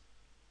rows.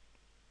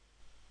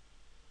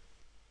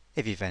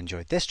 If you've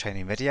enjoyed this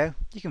training video,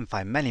 you can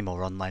find many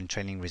more online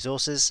training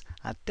resources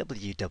at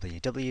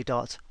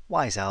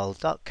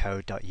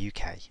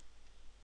www.wiseowl.co.uk.